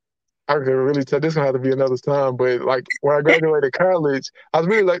 I could really tell this gonna have to be another time, but like when I graduated college, I was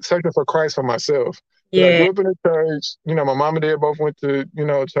really like searching for Christ for myself. Because I Yeah. grew up in a church, my mom and dad both went to,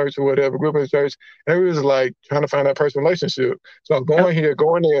 church or whatever, grew up in the church, and it was like trying to find that personal relationship. So I was Oh, going here,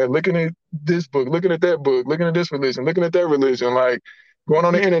 going there, looking at this book, looking at that book, looking at this religion, looking at that religion, like going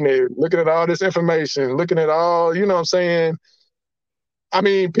on the internet, looking at all this information, looking at all, you know what I'm saying? I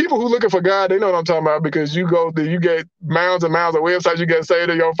mean, people who looking for God, they know what I'm talking about because you get mounds and mounds of websites you get saved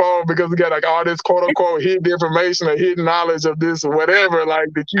to your phone because you got like all this quote unquote hidden information or hidden knowledge of this or whatever, like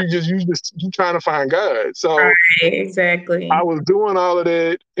that you trying to find God. So right. I Exactly. was doing all of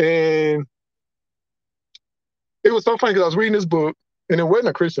that, and it was so funny because I was reading this book, and it wasn't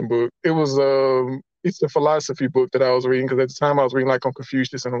a Christian book. It was it's a philosophy book that I was reading because at the time I was reading like on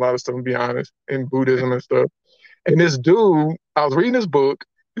Confucius and a lot of stuff, to be honest, and Buddhism and stuff. And this dude, I was reading this book,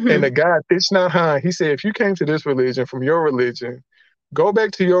 and the Mhm. guy, Thich Nhat Hanh, he said, if you came to this religion from your religion, go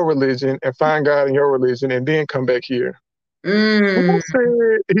back to your religion and find God in your religion and then come back here. And I Mm.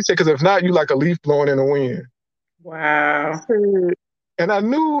 said, he said, because if not, you like a leaf blowing in the wind. I Wow. said, and I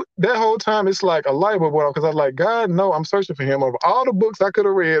knew that whole time it's like a light bulb went off because I was like, God, no, I'm searching for him. Of all the books I could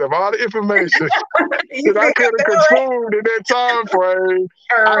have read, of all the information You that I see could have it? consumed in that time frame,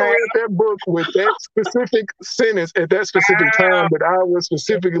 All I right. read that book with that specific sentence at that specific time Wow. that I was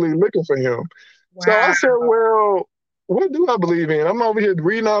specifically looking for him. So I Wow. said, well, what do I believe in? I'm over here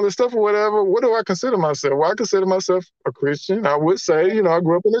reading all this stuff or whatever. What do I consider myself? Well, I consider myself a Christian. I would say, I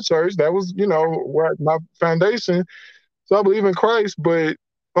grew up in the church. That was, what my foundation. So I believe in Christ, but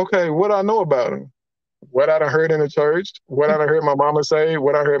okay, what I know about him? What I done heard in the church, what I done heard my mama say,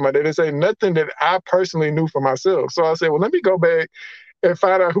 what I heard my daddy say, nothing that I personally knew for myself. So I said, well, let me go back and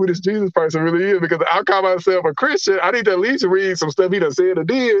find out who this Jesus person really is because I call myself a Christian. I need to at least read some stuff he done said or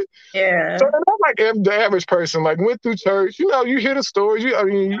did. So Yeah. I'm like the average person, like went through church. You hear the stories.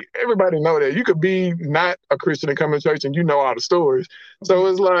 Everybody know that. You could be not a Christian and come to church and you know all the stories. So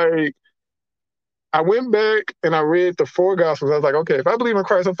it's like, I went back and I read the four gospels. I was like, okay, if I believe in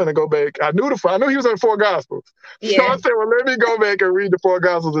Christ, I'm finna go back. I knew he was in the four gospels. So Yeah. I said, well, let me go back and read the four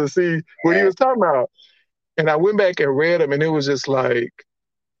gospels and see what he was talking about. And I went back and read them, and it was just like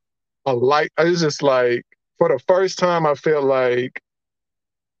a light. I was just like, for the first time, I felt like,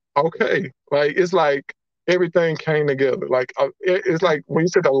 okay, like it's like everything came together. Like it's like when you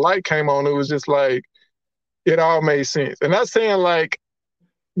said the light came on, it was just like it all made sense. And not saying like,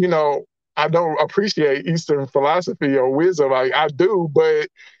 you know, I don't appreciate Eastern philosophy or wisdom. I do, but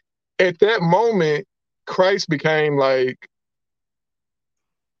at that moment, Christ became like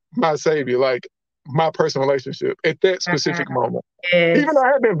my savior, like my personal relationship at that specific moment. Even though Yes.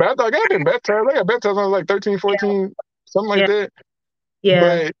 I had been baptized, I got baptized when I was like 13, 14, something like Yeah. that. Yeah.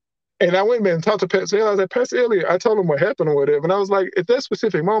 But, and I went and talked to Pastor Elliott. I was like, Pastor Elliott, I told him what happened or whatever. And I was like, at that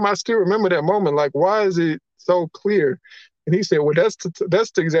specific moment, I still remember that moment. Like, why is it so clear? And he said, well, that's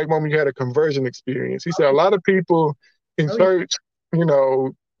the exact moment you had a conversion experience. He said, a lot of people in Oh, yeah. church,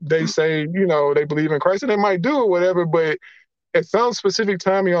 they say, they believe in Christ and they might do it, whatever, but at some specific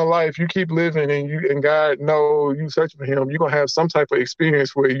time in your life, you keep living and God know you search for him, you're gonna have some type of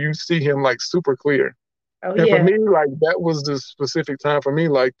experience where you see him like super clear. Oh, And for yeah. me, like that was the specific time for me,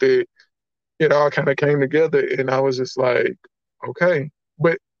 like that it all kind of came together and I was just like, okay.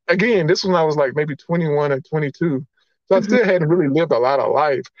 But again, this was when I was like maybe 21 or 22. So I Mhm. still hadn't really lived a lot of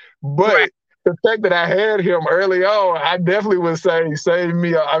life. Right. But the fact that I had him early on, I definitely would say saved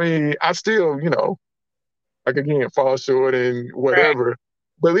me. I mean, I still, like again, fall short and Right. whatever.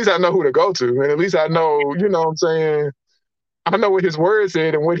 But at least I know who to go to. And at least I know, what I'm saying, I know what his word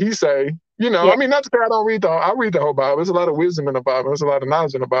said and what he say. Yeah. I mean, not to say I read the whole Bible. There's a lot of wisdom in the Bible. There's a lot of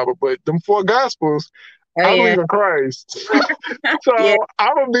knowledge in the Bible. But them four gospels, Oh, I yeah. believe in Christ. Yeah. So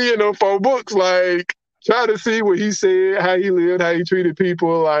I'm gonna be in them four books, like try to see what he said, how he lived, how he treated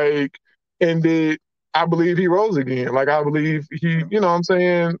people, like, and that I believe he rose again. Like I believe he, what I'm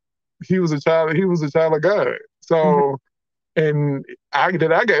saying, he was a child of God. Mhm. So and I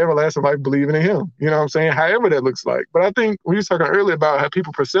got everlasting life believing in him. You know what I'm saying? However that looks like. But I think we were talking earlier about how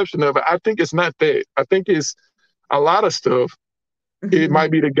people perception of it, I think it's not that. I think it's a lot of stuff. It Mhm.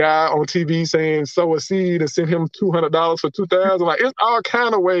 might be the guy on TV saying sow a seed and send him $200 for 2,000. Like it's all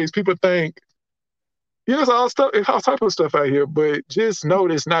kind of ways people think. It's all type of stuff out here. But just know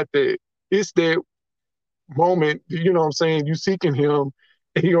that it's not that. It's that moment. You know what I'm saying? You seeking him,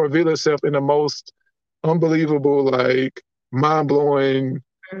 and he gonna reveal himself in the most unbelievable, like mind blowing,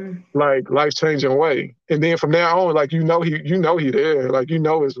 Mhm. like life changing way. And then from now on, like he there, like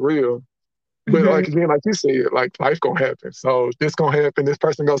it's real. But Mhm. like again, like you said, like life gonna happen. So this gonna happen. This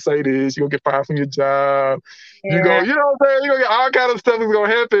person gonna say this. You gonna get fired from your job. Yeah. You know what I'm saying? You gonna get all kind of stuff is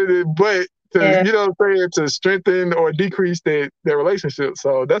gonna happen. But to Yeah. what I'm saying, to strengthen or decrease their relationship.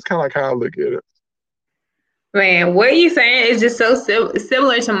 So that's kind of like how I look at it. Man, what you saying is just so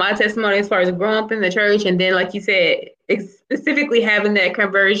similar to my testimony as far as growing up in the church, and then, like you said, specifically having that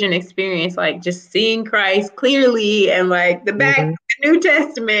conversion experience, like just seeing Christ clearly, and like Mm-hmm, the New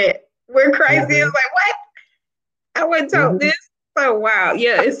Testament where Christ is. mm-hmm, Like, what? I wasn't told mm-hmm. this. So wow,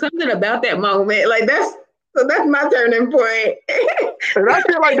 yeah, it's something about that moment. Like that's my turning point. And I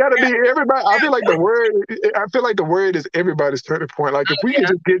feel like that'll be everybody. I feel like the word is everybody's turning point. Like if we can Yeah,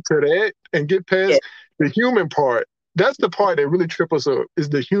 just get to that and get yeah, past the human part, that's the part that really trips us up, is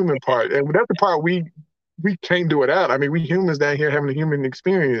the human part. And that's the part we can't do it out. I mean, we humans down here having a human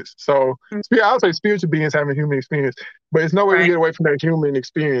experience. So I would say spiritual beings having a human experience, but it's no way we right. get away from that human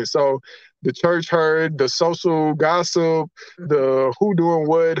experience. So the church herd, the social gossip, Mhm. the who doing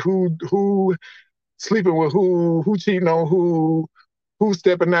what, who sleeping with who cheating on who, who's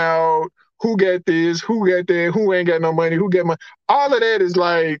stepping out, who got this, who got that, who ain't got no money, who get money. All of that is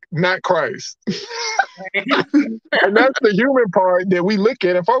like not Christ. And that's the human part that we look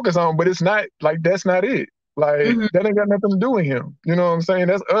at and focus on, but it's not like that's not it. Like that ain't got nothing to do with him. You know what I'm saying?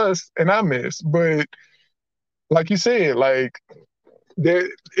 That's us and our mess. But like you said, like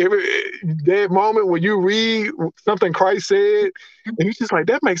that moment when you read something Christ said, and you're just like,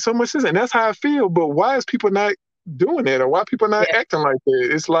 that makes so much sense. And that's how I feel. But why is people not doing that? Or why people not acting like that?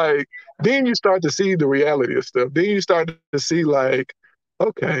 It's like, then you start to see the reality of stuff. Then you start to see like,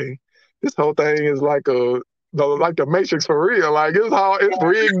 okay, this whole thing is like like the Matrix for real. Like it's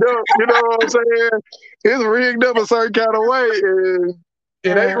rigged up. You know what I'm saying? It's rigged up a certain kind of way. And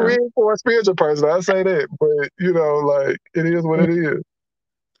it ain't rigged for a spiritual person. I say that. But, you know, like, it is what it is.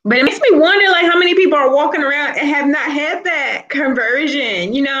 But it makes me wonder, like, how many people are walking around and have not had that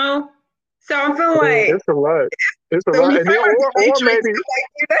conversion, you know? So I'm feeling like it's a lot. It's a lot. And then, or maybe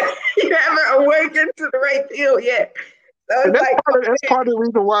like, you haven't awakened to the right field yet. So it's that's part of the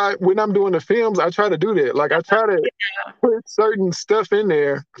reason why when I'm doing the films, I try to do that. Like I try to put certain stuff in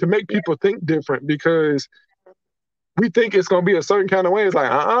there to make people think different, because we think it's gonna be a certain kind of way. It's like,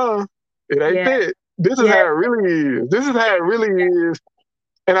 it ain't that. This is how it really is. This is how it really is.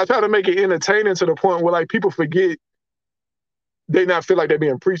 And I try to make it entertaining to the point where like people forget they not feel like they're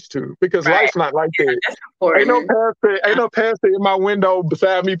being preached to, because life's not like that. Ain't no pastor in my window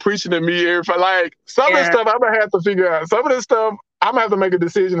beside me preaching to me. If I like some of the stuff, I'm gonna have to figure out. Some of the stuff I'm gonna have to make a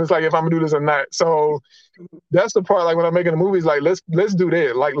decision. It's like if I'm gonna do this or not. So that's the part. Like when I'm making the movies, like let's do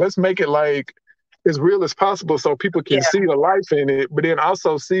that. Like let's make it like as real as possible, so people can see the life in it, but then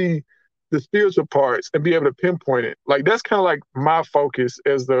also see the spiritual parts and be able to pinpoint it. Like that's kind of like my focus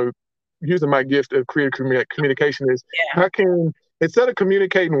as using my gift of creative communication is how can, instead of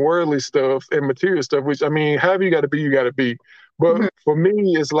communicating worldly stuff and material stuff, which I mean, however you got to be, you got to be. But for me,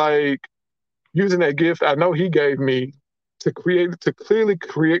 it's like using that gift I know he gave me to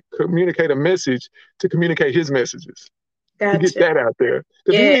clearly communicate a message, to communicate his messages. To get that out there.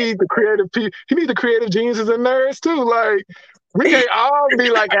 Because he need the creative geniuses and nerds too. Like, we can't all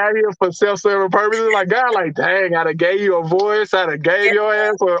be like out here for self-serving purposes. Like, God, like, dang, I done gave you a voice. I done gave your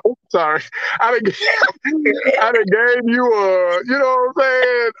ass I done gave you you know what I'm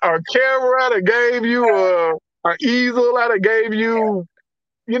saying, a camera. I done gave you an easel. I done gave you,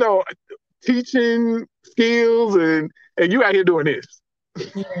 you know, teaching skills, and you out here doing this.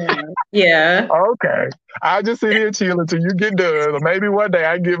 Yeah. Okay. I'll just sit here chill until you get done. Or maybe one day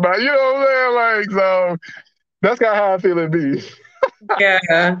I get my, you know what I'm saying? Like, so that's kind of how I feel it be.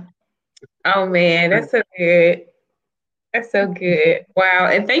 Yeah. Oh man, that's so good. That's so good. Wow.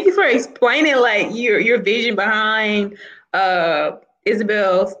 And thank you for explaining like your vision behind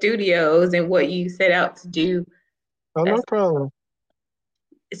Isabel Studios and what you set out to do. Oh, no problem.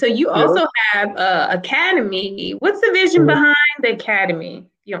 So you also have Academy. What's the vision behind the Academy? If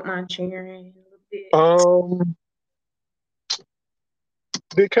you don't mind sharing a little bit.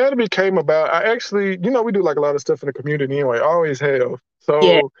 The Academy came about. I actually, you know, we do like a lot of stuff in the community anyway. Always have.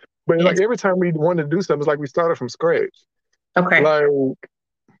 So, but like every time we wanted to do something, it's like we started from scratch. Okay. Like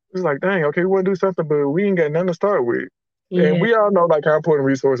it's like, dang, okay, we want to do something, but we ain't got nothing to start with. And we all know like how important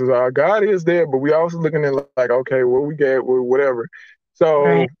resources are. God is there, but we also looking at like, okay, what we get, whatever.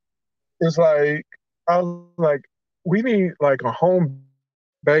 So it's like, I was like, we need like a home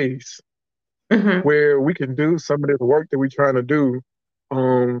base where we can do some of this work that we're trying to do,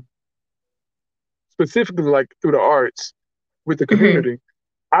 specifically like through the arts with the community.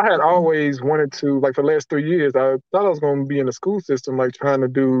 I had always wanted to, like for the last 3 years, I thought I was going to be in the school system, like trying to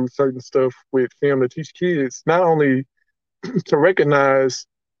do certain stuff with film to teach kids, not only to recognize,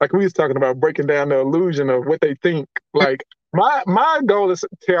 like we was talking about, breaking down the illusion of what they think. Like my goal is to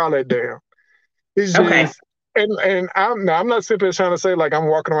tear all that down. It's just, and I'm not simply trying to say like I'm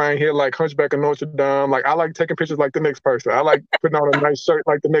walking around here like Hunchback of Notre Dame. Like I like taking pictures like the next person. I like putting on a nice shirt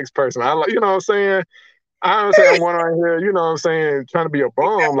like the next person. I like, you know what I'm saying? I don't say I'm one around here, you know what I'm saying, trying to be a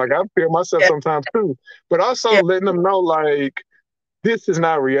bum. Like I feel myself sometimes too. But also letting them know like this is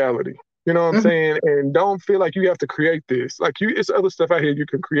not reality. You know what I'm saying? And don't feel like you have to create this. Like it's other stuff out here you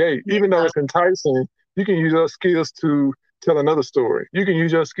can create. Even though it's enticing, you can use those skills to tell another story. You can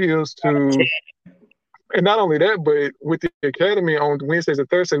use your skills to, and not only that, but with the Academy on Wednesdays and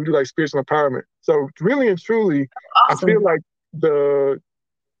Thursdays, we do like spiritual empowerment. So really and truly, I feel like the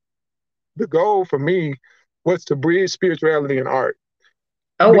goal for me was to bridge spirituality and art.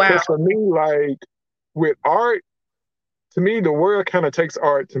 Oh, because for me, like with art, to me, the world kind of takes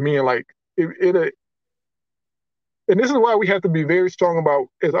art to me and like and this is why we have to be very strong about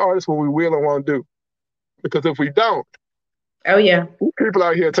as artists what we will and won't do. Because if we don't, Oh yeah. People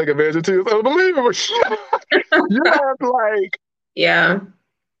out here take advantage of you. It's unbelievable. You have like Yeah.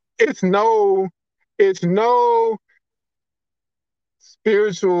 it's no it's no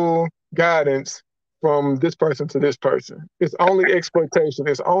spiritual guidance from this person to this person. It's only exploitation.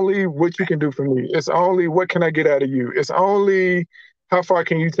 It's only what you can do for me. It's only what can I get out of you. It's only how far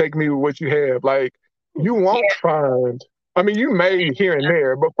can you take me with what you have. Like you won't Yeah. find. I mean, you may here and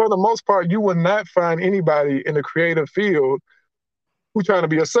there, but for the most part, you will not find anybody in the creative field who's trying to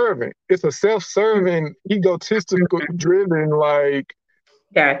be a servant. It's a self-serving, egotistical driven like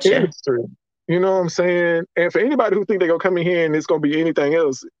Gotcha. industry. You know what I'm saying? And for anybody who think they're gonna come in here and it's gonna be anything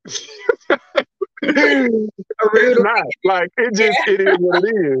else, A it's rude. not. Like Yeah. it is what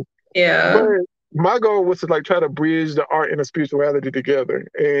it is. Yeah. But my goal was to like try to bridge the art and the spirituality together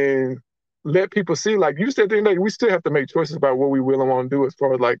and let people see, like you said, the we still have to make choices about what we will and want to do as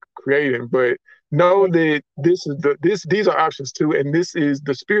far as like creating, but know Yeah. that these are options too, and this is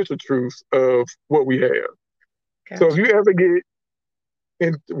the spiritual truth of what we have. So if Gotcha. you ever get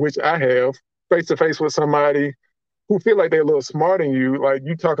in, which I have, face to face with somebody who feel like they're a little smarter than you, like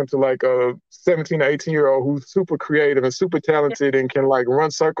you talking to like a 17 or 18-year-old who's super creative and super talented and can like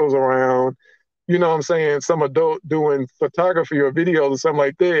run circles around, you know what I'm saying, some adult doing photography or videos or something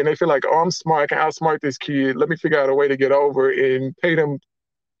like that, and they feel like, oh, I'm smart, I can outsmart this kid. Let me figure out a way to get over and pay them.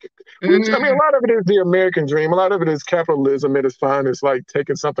 Which I mean, a Mm, lot of it is the American dream. A lot of it is capitalism at its finest, like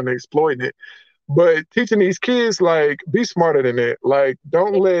taking something and exploiting it. But teaching these kids, like, be smarter than that. Like,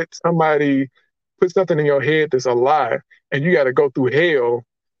 don't let somebody put something in your head that's a lie and you got to go through hell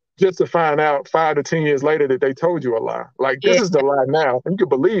just to find out 5 to 10 years later that they told you a lie. Like, this yeah. is the lie now. And you can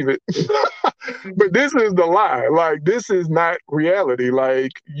believe it. But this is the lie. Like, this is not reality.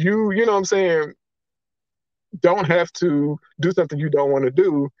 Like, you know what I'm saying? Don't have to do something you don't want to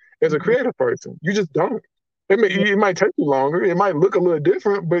do as a Mhm. creative person. You just don't. Yeah. It might take you longer. It might look a little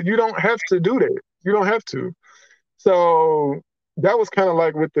different, but you don't have to do that. You don't have to. So that was kind of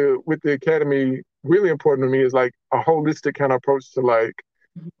like with the academy. Really important to me is like a holistic kind of approach to like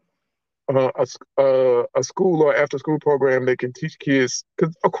a school or after school program that can teach kids.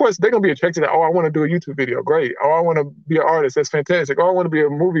 Because of course they're gonna be attracted to. Oh, I want to do a YouTube video. Great. Oh, I want to be an artist. That's fantastic. Oh, I want to be a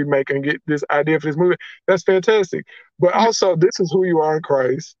movie maker and get this idea for this movie. That's fantastic. But also, this is who you are in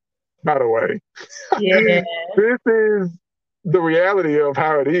Christ. By the way, Yeah. this is the reality of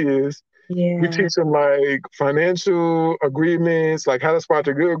how it is. We Yeah. teach them like financial agreements, like how to spot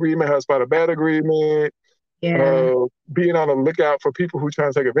a good agreement, how to spot a bad agreement, Yeah. uh, being on the lookout for people who try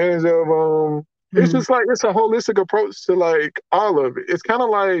to take advantage of them. It's Mhm. just like it's a holistic approach to like all of it. It's kind of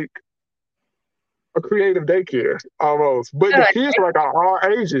like a creative daycare almost. But the Good. kids like are all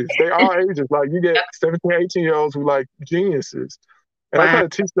ages. They all ages. Like you get 17, 18-year-olds who like geniuses. And I try Wow. to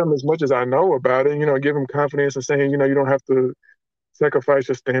teach them as much as I know about it, you know, give them confidence and saying, you know, you don't have to sacrifice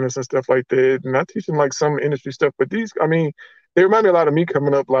your standards and stuff like that. And I teach them like some industry stuff, but these, I mean, they remind me a lot of me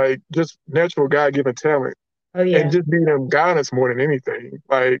coming up, like just natural God given talent Oh and yeah. just being them guidance more than anything.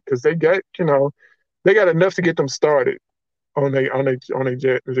 Like, cause they got, you know, they got enough to get them started on their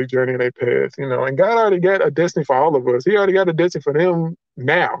journey and their path, you know. And God already got a destiny for all of us. He already got a destiny for them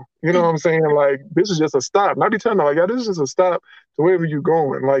now. You know what I'm saying? Like, this is just a stop. And I be telling them, like, yeah, this is just a stop to wherever you're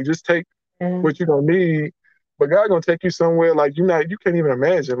going. Like, just take Yeah. what you're gonna need, but God gonna take you somewhere like you can't even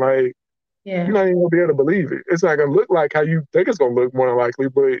imagine. Like you're Yeah. not even gonna be able to believe it. It's not gonna look like how you think it's gonna look more than likely,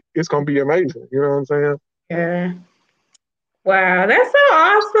 but it's gonna be amazing. You know what I'm saying? Yeah. Wow, that's so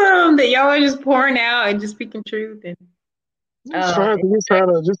awesome that y'all are just pouring out and just speaking truth and Just trying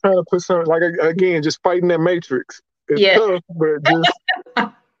to put something like again, just fighting that matrix. It's yeah. tough, but just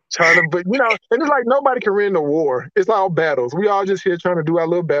trying to. But you know, and it's like nobody can win the war. It's all battles. We all just here trying to do our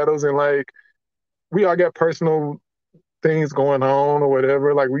little battles, and like we all got personal things going on or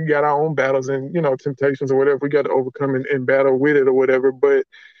whatever. Like we got our own battles and you know temptations or whatever we got to overcome and battle with it or whatever. But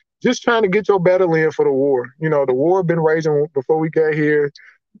just trying to get your battle in for the war. You know, the war been raging before we got here.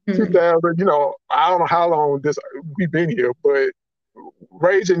 Mhm. 2000. You know, I don't know how long this we've been here, but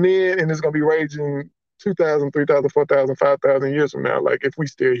raging in, and it's gonna be raging 2,000, 3,000, 4,000, 5,000 years from now. Like if we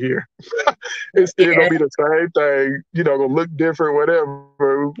still here, it's still Yeah. gonna be the same thing. You know, gonna look different, whatever.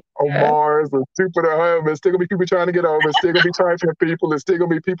 On Yeah. Mars or Jupiter, however, it's still gonna be people trying to get over. It's still gonna be trifling people. It's still gonna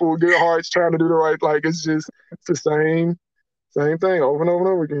be people with good hearts trying to do the right. Like it's the same thing over and over and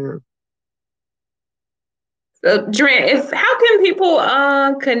over again. So, Dren, is how can people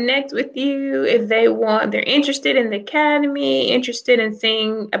connect with you if they want? They're interested in the academy, interested in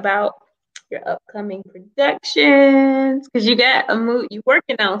seeing about your upcoming productions because you got a move. You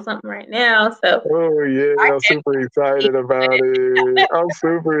working on something right now, so Oh I yeah, I'm super can. excited about it. I'm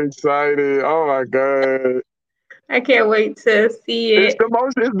super excited. Oh my god. I can't wait to see It's it. the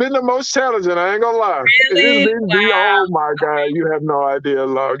most. It's been the most challenging. I ain't gonna lie. It has Really? been the. Wow. Oh my god, you have no idea,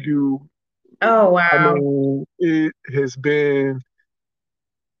 log. Oh, I wow. mean, it has been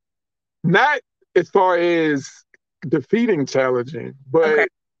not as far as defeating challenging, Okay. but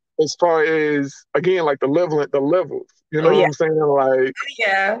as far as again, like the levels. You Oh, know what yeah. I'm saying? Like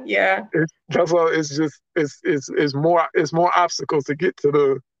Yeah. Yeah. that's all. It's just it's more obstacles to get Oh, to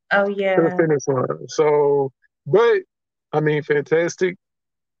the yeah. finish line. So, but I mean, fantastic.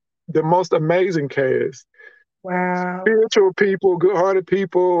 The most amazing cast, Wow. spiritual people, good-hearted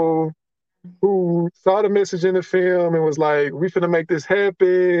people who saw the message in the film and was like, "We finna make this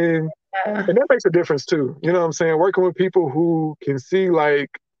happen." Yeah. And that makes a difference too. You know what I'm saying? Working with people who can see like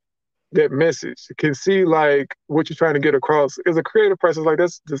that message, can see like what you're trying to get across. As a creative person, like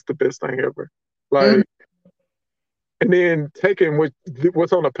that's just the best thing ever. Mhm. Like, and then taking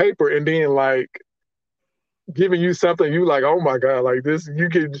what's on the paper and then like giving you something you like, oh my God, like this, you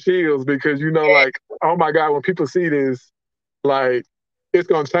get chills because you know, like, oh my God, when people see this, like, it's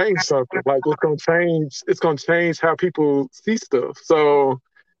gonna change something. Like, it's gonna change how people see stuff. So,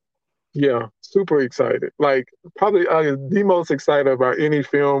 yeah, super excited. Like, probably the most excited about any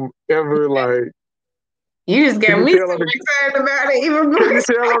film ever. Like, You just can got you me tell super I'm excited about it, even can more you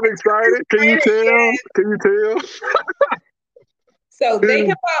tell I'm excited? Can you excited. tell? Yeah. Can you So they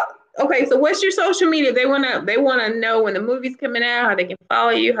tell? come out. Okay, so what's your social media? They wanna know when the movie's coming out, how they can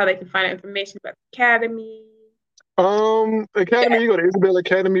follow you, how they can find information about the Academy. Academy, you go to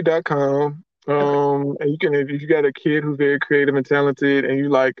isabelacademy.com. Okay. And you can, if you got a kid who's very creative and talented and you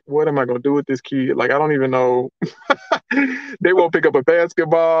like, what am I going to do with this kid? Like, I don't even know. They won't pick up a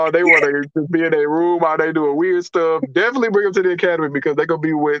basketball. They want to just be in their room while they doing weird stuff. Definitely bring them to the Academy because they're going to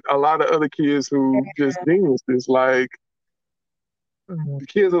be with a lot of other kids who just geniuses. Like, the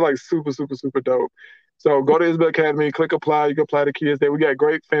kids are like super, super, super dope. So go to Isabel Academy, click apply. You can apply to kids there. We got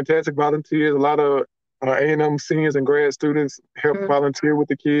great, fantastic volunteers. A lot of A&M seniors and grad students help Mhm. volunteer with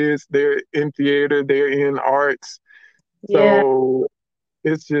the kids. They're in theater, they're in arts. Yeah. So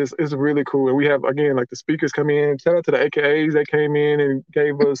it's really cool. And we have again like the speakers come in. Shout out to the AKAs that came in and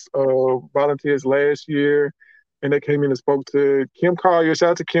gave us volunteers last year. And they came in and spoke to Kim Collier.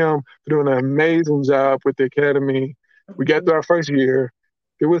 Shout out to Kim for doing an amazing job with the academy. We got through our first year.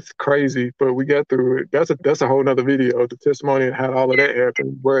 It was crazy, but we got through it. That's a whole nother video, the testimony and how all of that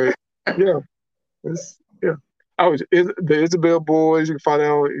happened. But yeah, yeah. The Isabel Boys. You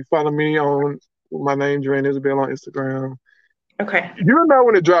follow me on my name, Dren Isabel on Instagram. Okay. You know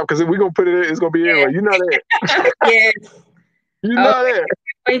when it dropped because we're gonna put it. It's gonna be everywhere. You know that. Yes. You Oh, know that. can't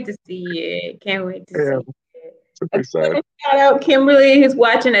wait to see it. Can't wait to Yeah, see it. super Okay, excited. shout out Kimberly who's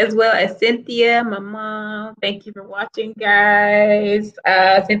watching as well as Cynthia, my mom. Thank you for watching, guys.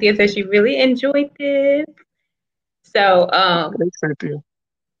 Cynthia says she really enjoyed this. So Thanks, Cynthia.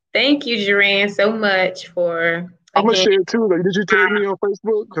 thank you, Duran, so much for I'm gonna again. share it too. Like, did you tag me on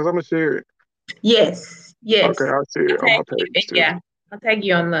Facebook? Because I'm gonna share it. Yes, Okay, yes. I'll share I'll it on my tag you. page too. Yeah, I'll tag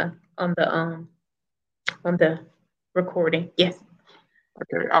you on the recording. Yes.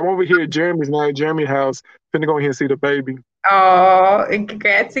 Okay, I'm over here at Jeremy's now at Jeremy house. Finna go in here and see the baby. Oh, and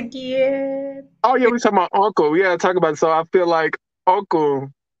congrats again. Oh yeah, we talking about Uncle. Yeah, talk about it. So I feel like Uncle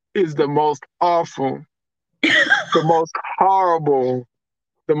is the most awful, the most horrible,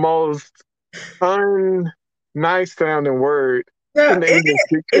 the most unnice sounding word So in the English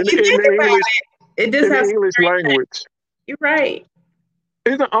if you think about it does in the have some English great. language. You're right.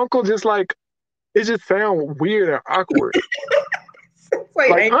 Isn't Uncle just like it just sounds weird and awkward? It's like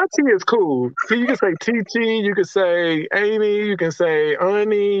Like auntie is cool. See, you can say TT, you can say Amy, you can say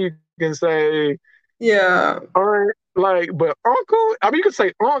Auntie, you can say yeah, aunt, like, but uncle. I mean, you can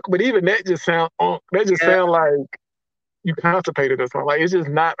say unc, but even that just sound unc. That just yeah, sound like you constipated or something. Like it's just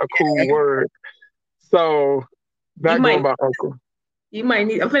not a cool yeah. word. So You not going might by uncle. you might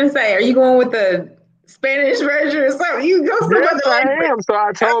need. I'm gonna say, are you going with the Spanish version or something? You go some Yes, other I language. am. So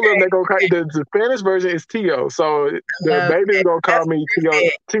I told them Okay, they gonna call the Spanish version is Tio. So the baby's okay. gonna call That's me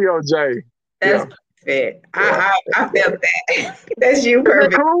perfect. Toj. That's Yeah, perfect. yeah. I felt that. That's you Isn't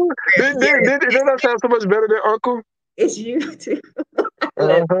that perfect. cool? Yes, Did that sound so much better than uncle? it's you too. I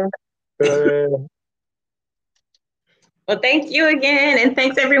love it. Uh-huh. Well, thank you again, and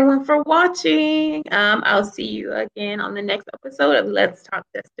thanks everyone for watching. I'll see you again on the next episode of Let's Talk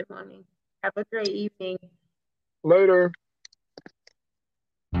Testimony. Have a great evening. Later.